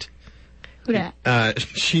Alicia Witt, Who dat?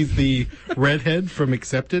 She's the redhead from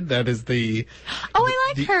Accepted. That is the. Oh,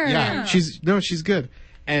 I like her. Yeah, she's good,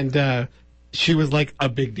 and she was like a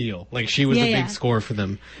big deal. Like she was a big score for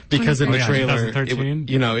them because in the trailer, 2013?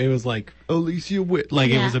 it was like Alicia Witt.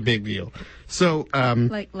 Like it was a big deal. So,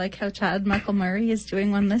 like how Chad Michael Murray is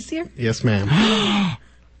doing one this year. yes, ma'am.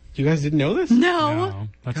 You guys didn't know this? No,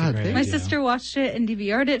 that's God a great damn. My idea. sister watched it and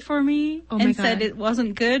DVR'd it for me Oh my and said God. it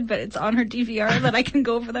wasn't good, but it's on her DVR that I can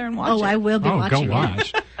go over there and watch Oh, it. I will be Oh, watching go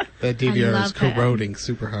watch. That DVR is love him. corroding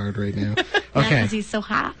super hard right now. Okay. Okay. Because he's so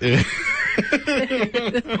hot. Isn't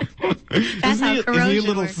That's how he a corrosion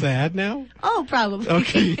little works. sad now? Oh, probably.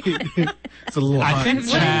 Okay. It's a little I hot. think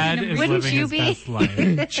Chad is Wouldn't living you his be? best life.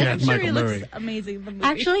 I'm Chad sure Michael he Murray. looks amazing in the movie.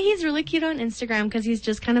 Actually, he's really cute on Instagram because he's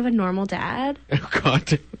just kind of a normal dad. Oh,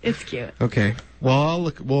 God. It's cute. Okay.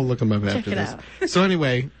 Well, we'll look him up after it this. out. So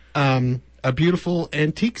anyway, a beautiful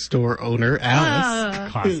antique store owner,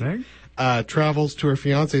 Alice, Classic. travels to her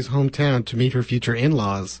fiance's hometown to meet her future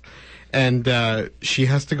in-laws. And she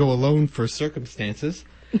has to go alone for circumstances.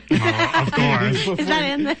 Oh, of course. Is that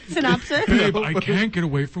in the synopsis? Babe, I can't get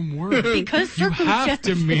away from work. Because You have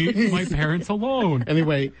to meet my parents alone.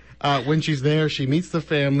 Anyway, when she's there, she meets the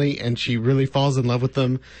family and she really falls in love with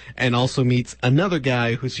them, and also meets another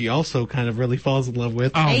guy who she also kind of really falls in love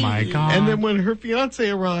with. Oh my God. And then when her fiance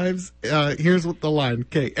arrives, here's what the line.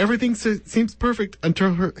 Okay, everything seems perfect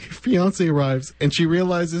until her fiance arrives, and she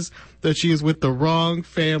realizes that she is with the wrong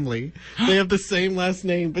family. They have the same last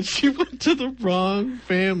name, but she went to the wrong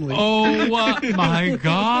family. Oh my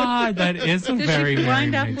God, that is a Did very she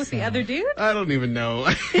wind up Mary with the Mix other dude? I don't even know.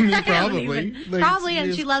 I mean, probably. Like, Probably,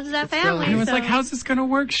 and she loves that family. And it was so- like, how's this going to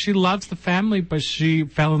work? She loves the family, but she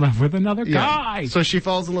fell in love with another guy. So she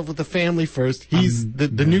falls in love with the family first. He's the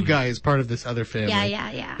new guy is part of this other family.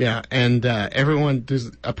 Yeah. Yeah, and everyone, there's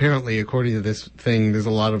apparently, according to this thing, there's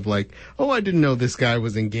a lot of like, oh, I didn't know this guy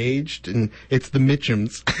was engaged, and it's the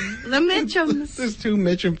Mitchums. The Mitchums. There's two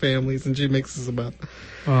Mitchum families, and she mixes them up.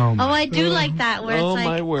 Oh, my. Oh, I do like that where Oh, it's like,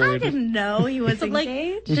 my word. I didn't know he was But like,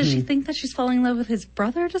 engaged. does she think that she's falling in love with his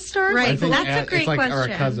brother to start? Right. I think That's a great it's like or a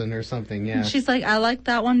question. cousin or something. Yeah, She's like, I like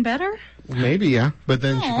that one better. maybe yeah, but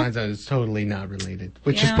then she Aw. finds out it's totally not related,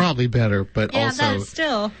 which is Yeah. probably better. But Yeah, also, that's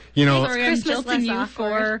Still, you know, sorry, I'm Christmas jilting less you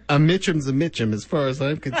awkward. for. a Mitchum's a Mitchum as far as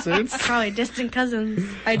I'm concerned. Probably distant cousins.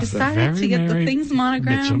 I decided very to get the merry things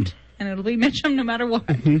monogrammed, Mitchum. and it'll be Mitchum no matter what.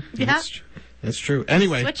 Yeah. That's true.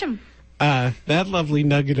 Anyway, Switch them. that lovely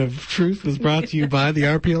nugget of truth was brought to you by the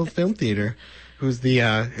RPL Film Theater, who's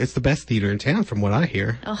it's the best theater in town, from what I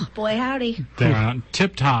hear. Oh, boy, howdy. They're on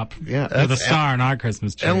tip top. Yeah, They're the that's star in our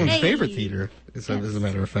Christmas tree. Ellen's Hey. favorite theater, as a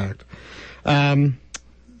matter of fact.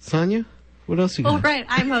 Sonia, what else you got? Oh, right,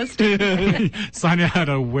 I'm hosting. Sonia had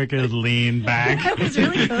a wicked lean back. It was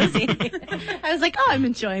really cozy. I was like, oh, I'm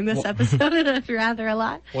enjoying this episode rather a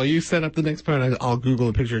lot. While you set up the next part, I'll Google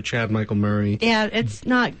a picture of Chad Michael Murray. Yeah, it's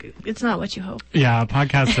not what you hope. Yeah,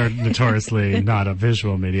 podcasts are notoriously not a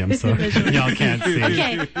visual medium, so y'all can't see.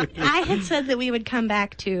 Okay, I had said that we would come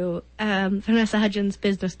back to Vanessa Hudgens'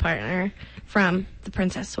 business partner from The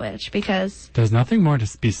Princess Switch because There's nothing more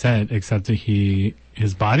to be said except that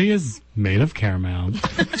his body is made of caramel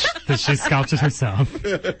that she sculpted herself.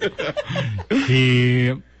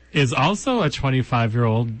 He is also a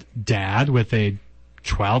 25-year-old dad with a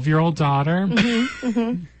 12-year-old daughter.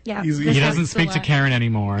 yeah, He's- this He has doesn't a speak to lot. Karen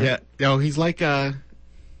anymore. Yeah, no, he's like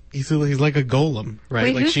he's like a golem, right?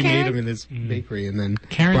 Wait, like who's she made Karen? him in his bakery and then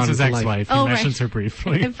Karen's brought him his to life. ex-wife. He Oh, right. mentions her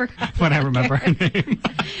briefly I forgot when I about remember her name.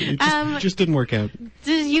 It just didn't work out.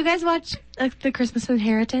 Did you guys watch The Christmas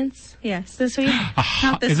Inheritance Yes. this week?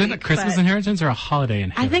 Not this Is it a week, Christmas but- inheritance or a holiday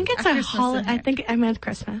inheritance? I think it's A a Christmas holiday. I Inheritance. think I meant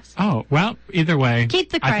Christmas. Oh, well, either way. Keep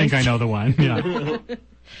the I think I Christ. know the one. Yeah.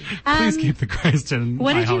 Please keep the Christ in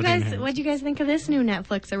What my did you holiday guys? inheritance. What did you guys think of this new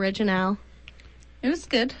Netflix original? It was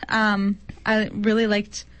good. I really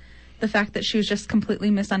liked the fact that she was just completely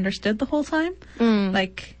misunderstood the whole time.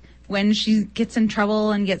 Like when she gets in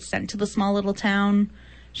trouble and gets sent to the small little town,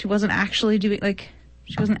 she wasn't actually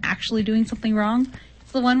doing something wrong.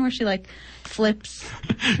 It's the one where she like flips.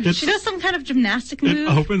 She does some kind of gymnastic It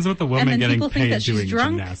move. opens with a and woman then getting people think paid that she's doing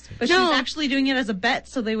drunk, gymnastics. but No. she's actually doing it as a bet.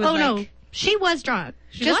 So they would Oh like. no, she was drunk.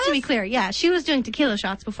 Just to was? be clear, yeah, she was doing tequila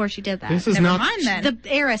shots before she did that. This is Never not. mind then.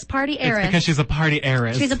 The heiress, party It's heiress. because she's a party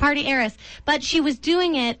heiress. She's a party heiress, but she was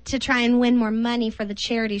doing it to try and win more money for the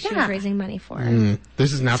charity she was Yeah. raising money for.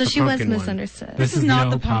 This is not So the she was pumpkin one. misunderstood. This is not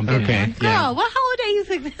no the pumpkin pumpkin. Okay. one. Girl, Yeah. what holiday you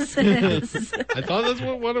think this is? I thought that's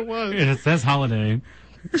what it was. It says holiday.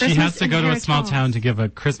 She Christmas has to go to a small inheritance. town to give a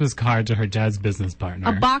Christmas card to her dad's business partner.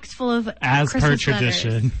 A box full of as per Christmas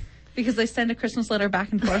tradition. letters. because they send a Christmas letter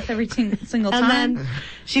back and forth every single And time. then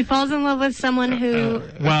she falls in love with someone who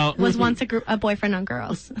Well, was once a boyfriend on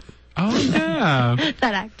Girls. oh yeah.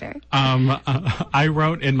 That actor. I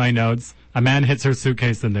wrote in my notes, a man hits her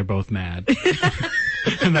suitcase and they're both mad.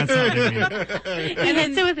 And that's what I mean. He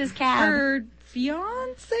hits it with his cab. Her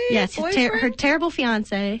fiance, Yes, boyfriend, her terrible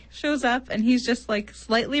fiance. shows up and he's just like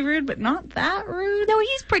slightly rude, but not that rude. No,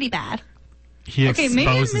 he's pretty bad. He Okay, maybe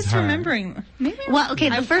I'm exposes her. misremembering. Maybe Well, okay,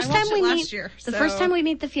 I the first watched time it we last meet year, the so- first time we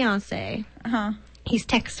meet the fiance, Uh-huh. he's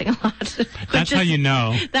texting a lot. That's how you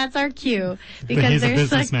know. That's our cue because he's a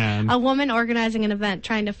there's like businessman. a woman organizing an event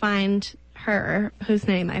trying to find her, whose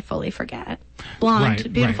name I fully forget. Blonde,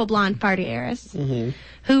 Right, beautiful right. blonde party heiress,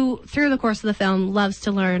 who through the course of the film learns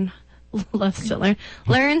to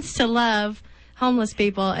love homeless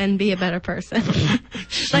people and be a better person.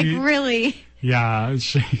 Like really. Yeah,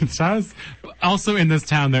 she does. Also, in this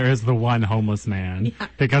town, there is the one homeless man Yeah.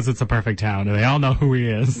 because it's a perfect town, and they all know who he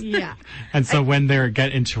is. Yeah. And so when they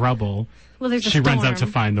get in trouble, Well, there's a she runs out to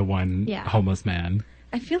storm. find the one Yeah. homeless man.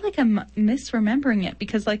 I feel like I'm misremembering it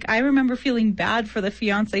because, like, I remember feeling bad for the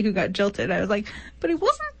fiance who got jilted. I was like, but it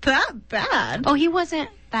wasn't that bad. Oh, he wasn't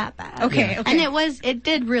that bad. Okay, okay. And it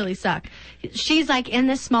did really suck. She's like in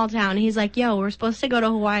this small town. He's like, yo, we're supposed to go to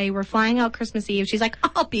Hawaii. We're flying out Christmas Eve. She's like,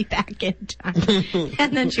 I'll be back in time.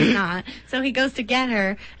 And then she's not. So he goes to get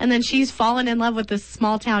her. And then she's fallen in love with this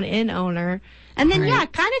small town inn owner. And then, yeah,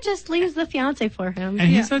 kind of just leaves the fiance for him. And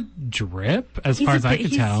he's a drip, as He's far a as I bit-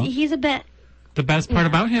 could he's- tell. He's a bit, The best part yeah.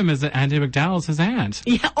 about him is that Andy McDowell's his aunt.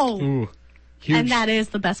 yeah, oh. Ooh, huge, And that is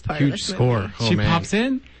the best part of huge this movie. score. Oh, She man. pops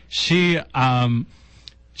in.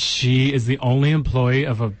 She is the only employee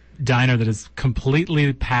of a diner that is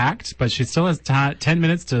completely packed, but she still has 10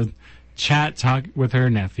 minutes to talk with her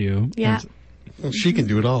nephew. Yeah. And Well, she can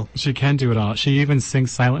do it all. she can do it all. She even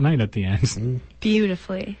sings Silent Night at the end.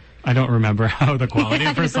 Beautifully. I don't remember how the quality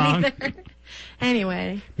of her I song. don't either.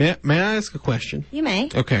 Anyway, May I ask a question? you may.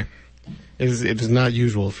 Okay. It is not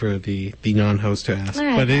usual for the non-host to ask, All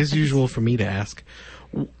right, but it is happens. usual for me to ask.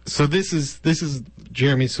 So this is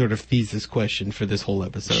Jeremy's sort of thesis question for this whole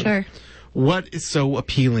episode. Sure. What is so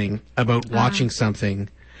appealing about watching something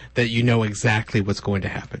that you know exactly what's going to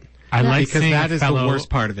happen? I like Because seeing that a is fellow, the worst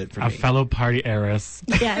part of it for a me. fellow party heiress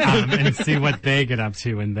Yeah. and see what they get up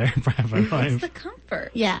to in their private It's life. the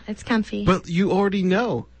comfort. Yeah, it's comfy. But you already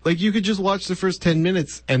know. Like you could just watch the first 10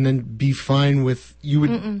 minutes and then be fine with you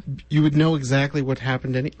would know exactly what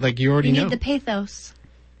happened like you already you know. need the pathos.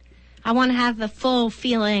 I want to have the full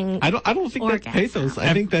feeling. I don't think that's orgasm. pathos.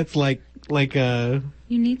 I think that's like You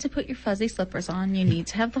need to put your fuzzy slippers on. You need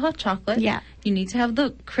to have the hot chocolate. Yeah. You need to have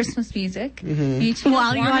the Christmas music. You need to be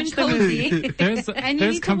While you warm watch and the cozy. movie. There's And you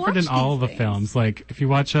there's need to comfort in watch all these the things. films. Like if you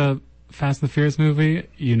watch a Fast and the Furious movie,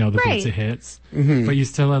 you know the Right. beats it hits, but you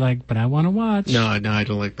still are like, but I want to watch. No, I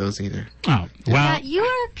don't like those either. Oh well, Yeah, you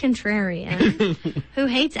are a contrarian who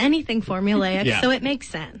hates anything formulaic, Yeah. so it makes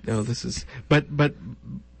sense. No, this is but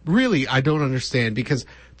really I don't understand because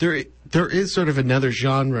there is sort of another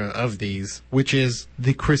genre of these which is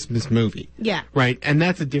the Christmas movie. Yeah. Right? And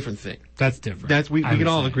that's a different thing. that's different. That's we I can would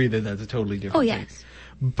all say. agree that that's a totally different Oh, thing. yes.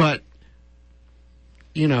 But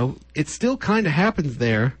you know, it still kind of happens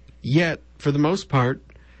there, yet for the most part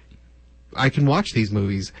I can watch these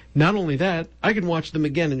movies. Not only that, I can watch them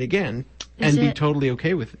again and again Is and be it- totally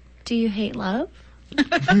okay with it. Do you hate love?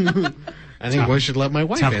 I think I should let my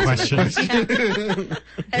wife Tough answer that question.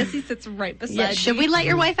 As he sits right beside Yeah. Should me. we let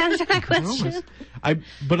your wife answer that question?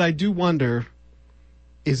 But I do wonder,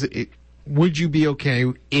 would you be okay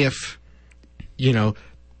if, you know,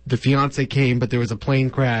 the fiance came, but there was a plane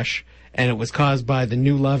crash, and it was caused by the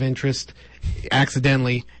new love interest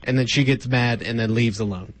accidentally, and then she gets mad and then leaves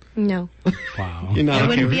alone? No. Wow. You know, It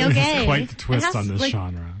wouldn't be This is okay. quite the twist has, on this like-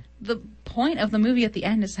 genre. The point of the movie at the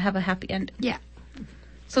end is to have a happy ending. Yeah.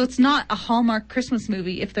 So it's not a Hallmark Christmas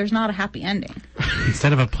movie if there's not a happy ending.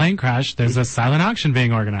 Instead of a plane crash, there's a silent auction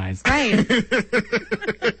being organized. Right.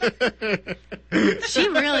 She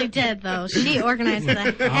really did, though. She organized the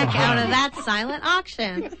heck out of that silent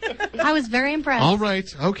auction. I was very impressed. All right,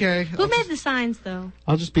 okay. Who made the signs, though?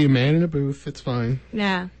 I'll just be a man in a booth. It's fine.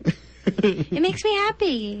 Yeah. It makes me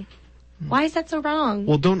happy. Why is that so wrong?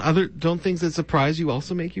 Well, don't things that surprise you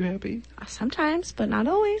also make you happy? Sometimes, but not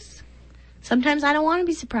always. Sometimes I don't want to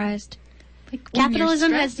be surprised. Like when you're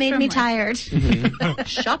Capitalism has stressed made from, me like, tired.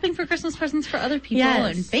 shopping for Christmas presents for other people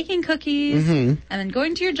Yes. and baking cookies and then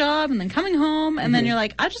going to your job and then coming home and then you're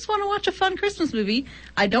like, I just want to watch a fun Christmas movie.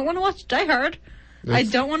 I don't want to watch Die Hard. I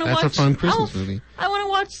don't want to watch That's a fun Christmas Elf. movie. I want to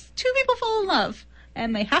watch two people fall in love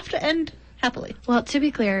and they have to end happily. Well, to be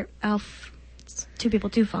clear, Elf Two people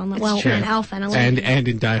do fall in love. Well, true. an elf and a lady. And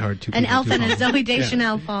in Die Hard, too. An elf and a Zoe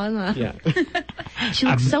Deschanel fall in love. Yeah. She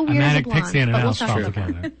looks so A weird as a manic blonde. pixie and an but we'll elf talk fall about that.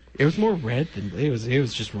 together. It was more red than it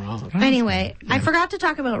was just wrong. Anyway, I forgot to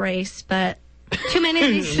talk about race, but too many of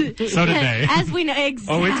these. So did they. As we know,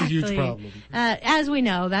 exactly. Oh, it's a huge problem. As we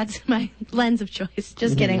know, that's my lens of choice.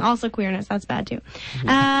 Just kidding. Also queerness, that's bad too.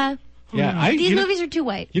 Yeah, These movies are too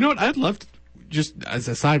white. You know what? I'd love to, just as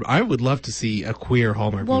a side, I would love to see a queer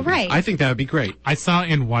Hallmark movie. right. I think that would be great. I saw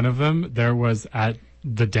in one of them there was at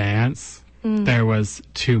the dance there was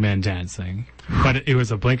two men dancing, but it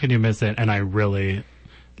was a blink and you miss it, and I really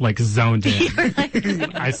zoned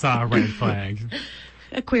in. I saw a red flag.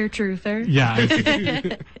 A queer truther. Yeah,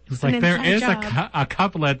 it was like An there inside is job. a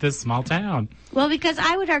couple at this small town. Well, because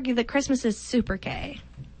I would argue that Christmas is super gay,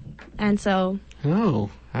 and so Oh,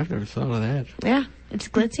 I've never thought of that. yeah, it's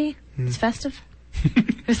glitzy, it's festive.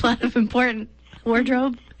 There's a lot of important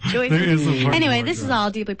wardrobe choices. There is a Anyway, this is all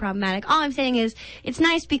deeply problematic. All I'm saying is it's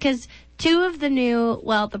nice because two of the new,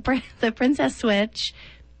 the Princess Switch,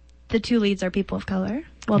 the two leads are people of color.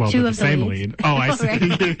 Well, two the of the same leads. lead. Oh, I see. Right.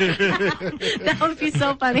 That would be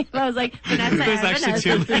so funny if I was like, Vanessa There's and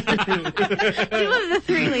actually Vanessa. two. Two of the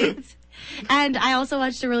three leads. And I also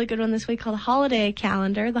watched a really good one this week called Holiday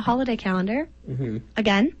Calendar, The Holiday Calendar.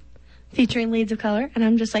 Again, featuring leads of color. And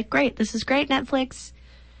I'm just like, great, this is great, Netflix.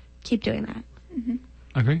 Keep doing that.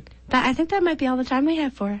 Okay. I think that might be all the time we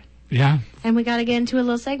have for it. Yeah. And we got to get into a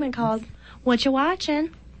little segment called What You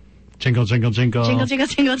Watching? Jingle, jingle, jingle. Jingle, jingle,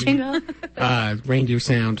 jingle, jingle. Reindeer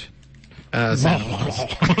sound. Sound. Is that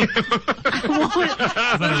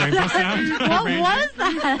a rainbow sound? What was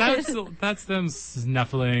that? That's them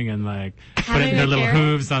snuffling and Having putting a their little carrot?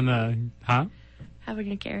 hooves on the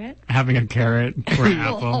Having a carrot? having a carrot or an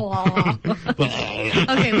apple.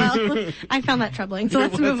 Okay, well, I found that troubling, so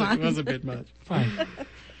let's move on. It was a bit much. Fine.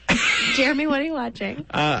 Jeremy, what are you watching?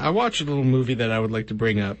 I watched a little movie that I would like to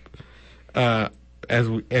bring up. As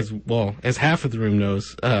half of the room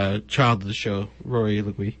knows, child of the show, Rory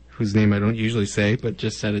Legui, whose name I don't usually say, but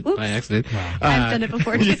just said it Oops. by accident. Wow. I've done it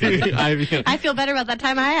before, too. I I feel better about that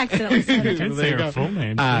time I accidentally said You it. did There say you her go. full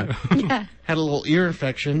name. Uh, too. Yeah. had a little ear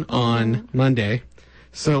infection on Monday,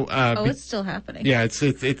 so Oh, it's still happening. yeah, it's Oh,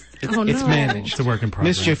 it's no. managed. It's a work in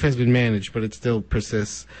progress. Mischief has been managed, but it still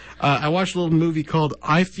persists. I watched a little movie called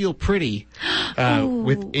I Feel Pretty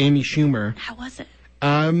with Amy Schumer. How was it?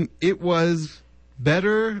 It was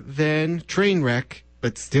better than Trainwreck,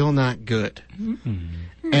 but still not good.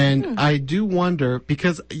 And I do wonder,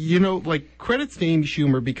 because, credits to Amy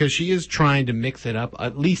Schumer, because she is trying to mix it up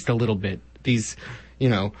at least a little bit. These,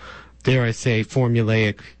 dare I say,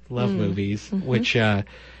 formulaic love movies, which, there's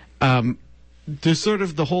sort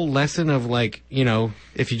of the whole lesson of,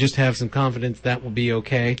 if you just have some confidence, that will be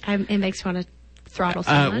okay. It makes me want to throttle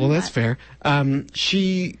someone. Well, that's but-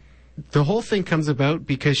 fair. The whole thing comes about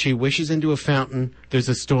because she wishes into a fountain. There's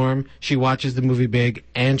a storm. She watches the movie Big,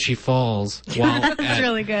 and she falls while That's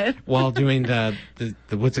really good. while doing the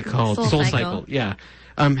what's it called? Soul Cycle. Yeah.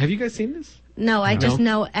 Have you guys seen this? No, I just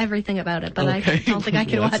No? know everything about it, but Okay. I don't think I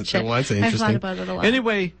can Well, watch it. well, that's I've interesting. thought about it a lot.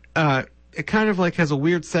 Anyway, it kind of has a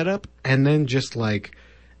weird setup, and then just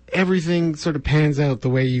everything sort of pans out the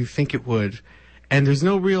way you think it would, and there's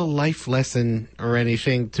no real life lesson or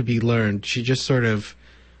anything to be learned. She just sort of.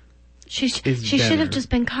 She is should better. have just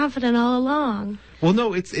been confident all along. Well,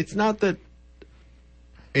 no, it's not that.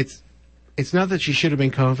 It's not that she should have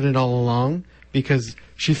been confident all along, because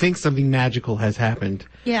she thinks something magical has happened.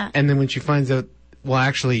 Yeah. And then when she finds out, well,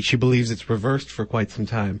 actually, she believes it's reversed for quite some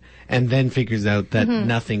time, and then figures out that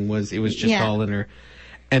nothing was. It was just Yeah. all in her,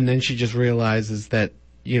 and then she just realizes that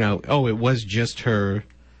it was just her.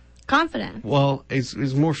 Confident. Well, it's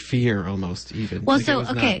more fear almost even. Well, Like, it so, was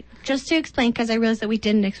not- okay, just to explain, because I realized that we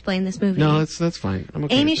didn't explain this movie. No, that's fine. I'm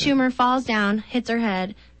okay. Amy with that. Schumer falls down, hits her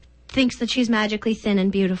head, thinks that she's magically thin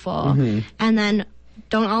and beautiful, Mm-hmm. and then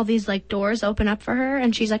don't all these doors open up for her,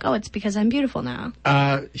 and she's like, "Oh, it's because I'm beautiful now."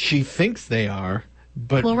 She thinks they are,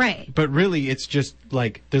 but Well, right. But really, it's just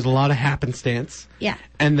there's a lot of happenstance. Yeah.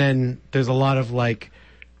 And then there's a lot of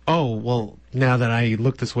oh, well, now that I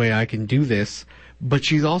look this way, I can do this. But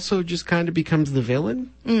she's also just kind of becomes the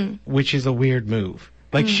villain, which is a weird move.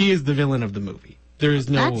 She is the villain of the movie. There is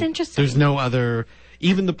no. That's interesting. There's no other.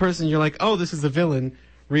 Even the person you're like, oh, this is the villain,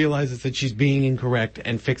 realizes that she's being incorrect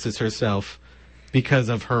and fixes herself because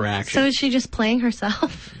of her action. So is she just playing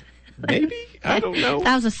herself? Maybe? I don't know.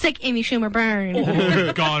 That was a sick Amy Schumer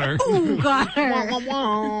burn. Got her. Ooh, got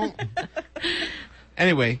her.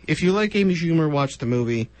 Anyway, if you like Amy Schumer, watch the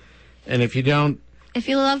movie. And if you don't, If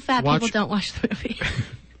you love fat Watch- people, don't watch the movie.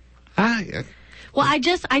 yeah. Well, I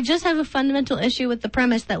just have a fundamental issue with the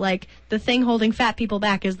premise that, like, the thing holding fat people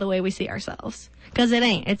back is the way we see ourselves. Because it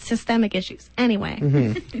ain't. It's systemic issues.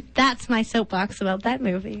 Anyway, that's my soapbox about that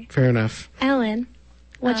movie. Fair enough. Ellen,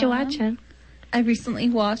 what you watching? I recently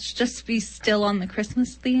watched, just to be still on the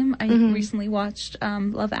Christmas theme, I recently watched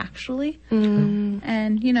Love Actually.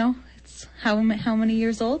 And, you know, it's how many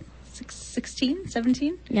years old? 16,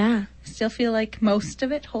 17? Yeah. I still feel like most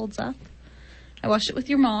of it holds up. I watched it with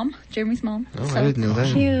your mom, Jeremy's mom. Oh, I didn't know that.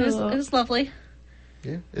 Cute. It was lovely.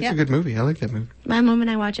 Yeah, it's a good movie. I like that movie. My mom and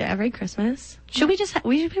I watch it every Christmas. Should we just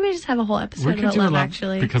we should maybe just have a whole episode about Love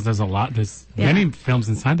Actually? Because there's a lot. There's many films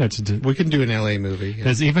inside there to do. We can do an LA movie. Yeah.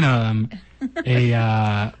 There's even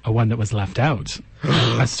a one that was left out,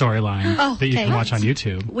 a storyline that you can watch on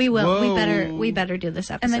YouTube. We will. Whoa. We better do this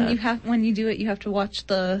And episode. then when you do it, you have to watch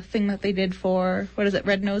the thing that they did for, what is it,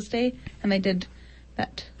 Red Nose Day? And they did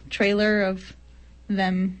that trailer of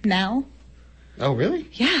them now. Oh, really?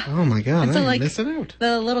 Yeah. Oh, my God. And so, I'm like, missing out.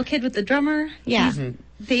 The little kid with the drummer. Yeah. He's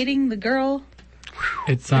dating the girl.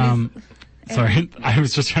 It's sorry, I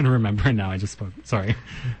was just trying to remember now. I just spoke. Sorry.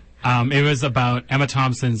 It was about Emma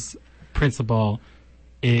Thompson's principal.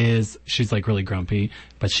 She's like really grumpy,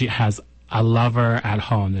 but she has a lover at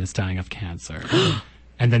home that is dying of cancer,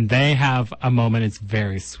 and then they have a moment. It's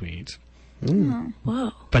very sweet,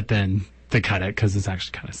 Whoa. but then they cut it because it's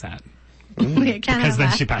actually kind of sad. Because Then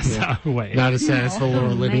she passed away. Not as sad as the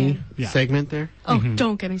Laura Linney man. Yeah. segment there. Oh,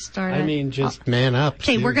 don't get me started. I mean, just man up.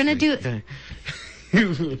 Okay, we're gonna seriously.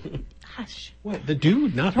 Hush. What? The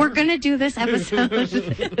dude? Not We're her. gonna do this episode. We're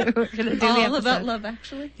gonna do the All episode. about Love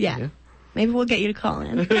Actually. Yeah. Yeah. Maybe we'll get you to call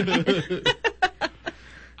in.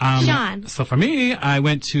 Sean. So for me, I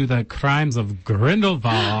went to the Crimes of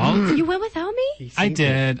Grindelwald. You went without me? He I seemed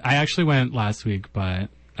did. I actually went last week, but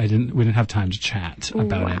we didn't have time to chat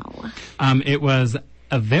about Wow. it. It was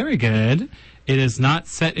very good. It is not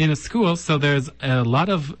set in a school, so there's a lot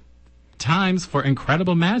of times for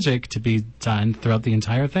incredible magic to be done throughout the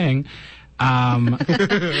entire thing.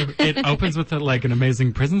 It opens with an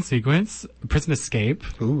amazing prison escape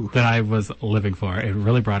Ooh. that I was living for. It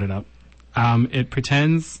really brought it up. It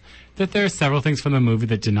pretends that there are several things from the movie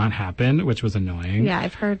that did not happen, which was annoying. Yeah,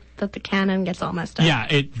 I've heard that the canon gets all messed up.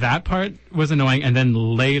 Yeah, that part was annoying, and then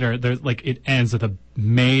later it ends with a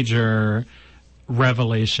major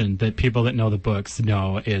revelation that people that know the books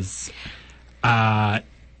know is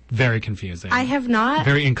very confusing. I have not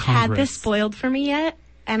Very had incongruous. this spoiled for me yet,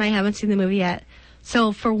 and I haven't seen the movie yet.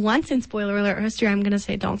 So for once in spoiler alert history, I'm going to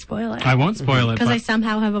say don't spoil it. I won't spoil it, Because I but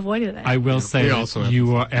somehow have avoided it. I will say We that also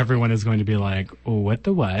have everyone is going to be like, oh, what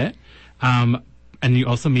the what? And you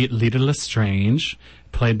also meet Lita Lestrange,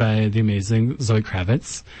 played by the amazing Zoe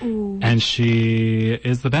Kravitz. Ooh. And she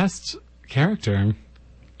is the best character.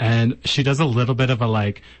 And she does a little bit of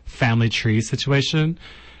a family tree situation,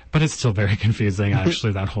 but it's still very confusing,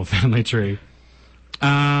 actually, that whole family tree. they're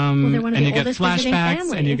one of and the you get oldest visiting flashbacks, and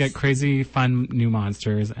you families. get crazy, fun new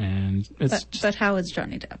monsters, and it's just But how is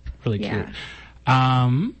Johnny Depp? really Yeah.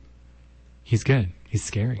 cute. He's good. He's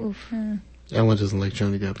scary. Ellen doesn't like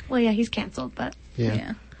Johnny Depp. Well, yeah, he's canceled, but...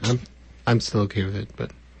 Yeah. I'm still okay with it,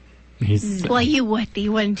 but He's Well, you would be,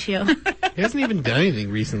 wouldn't you? he hasn't even done anything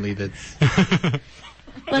recently that's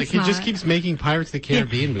Let's he not. just keeps making Pirates of the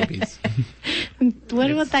Caribbean movies.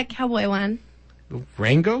 What about that cowboy one?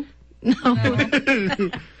 Rango?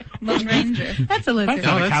 Lone Ranger. That's a lizard. That's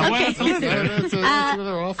not a that's- cowboy, okay. that's a lizard. That's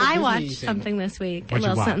another awful I Disney watched thing. something this week. What'd a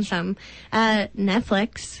you little watch? something.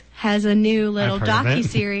 Netflix has a new little I've heard of it.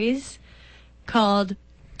 docuseries called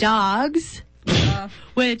Dogs,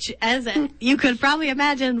 which, as you could probably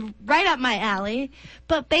imagine, right up my alley.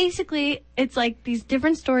 But basically, it's like these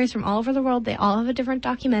different stories from all over the world. They all have a different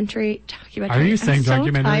documentary. Are you saying I'm so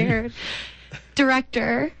documentary? tired.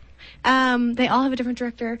 Director. They all have a different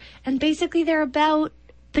director, and basically they're about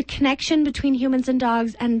the connection between humans and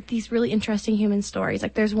dogs and these really interesting human stories.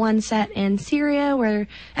 Like there's one set in Syria where,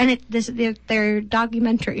 and they're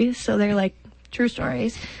documentaries, so they're like true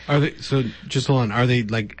stories. Are they so? Just hold on. Are they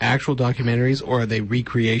like actual documentaries, or are they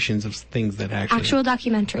recreations of things that actually? Actual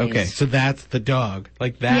documentaries. Okay, so that's the dog.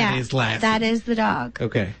 Like that is Lassie. That is the dog.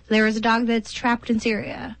 Okay. There was a dog that's trapped in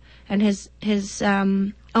Syria, and his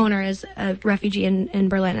owner is a refugee in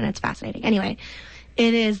Berlin, and it's fascinating. Anyway,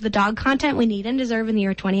 it is the dog content we need and deserve in the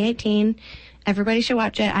year 2018. Everybody should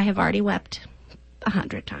watch it. I have already wept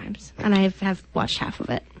 100 times, and I have watched half of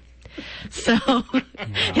it. So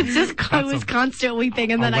it's just it was constant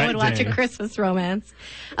weeping, and then I wet would watch day. a Christmas romance.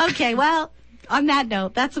 Okay, well, on that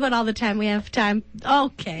note, that's about all the time we have time.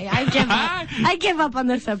 Okay, I give up. I give up on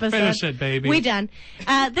this episode. Finish it, baby. We done.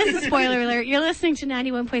 This is Spoiler Alert. You're listening to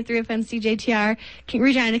 91.3 FM CJTR,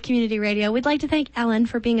 Regina Community Radio. We'd like to thank Ellen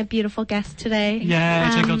for being a beautiful guest today.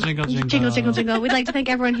 Yeah, jingle, jingle, jingle. Jingle, jingle, jingle. We'd like to thank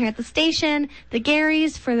everyone here at the station, the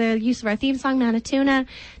Garys for the use of our theme song, Manituna.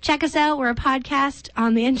 Check us out. We're a podcast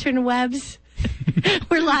on the interwebs.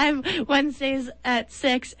 We're live Wednesdays at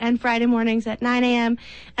 6 and Friday mornings at 9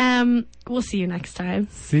 a.m. We'll see you next time.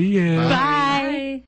 See you. Bye.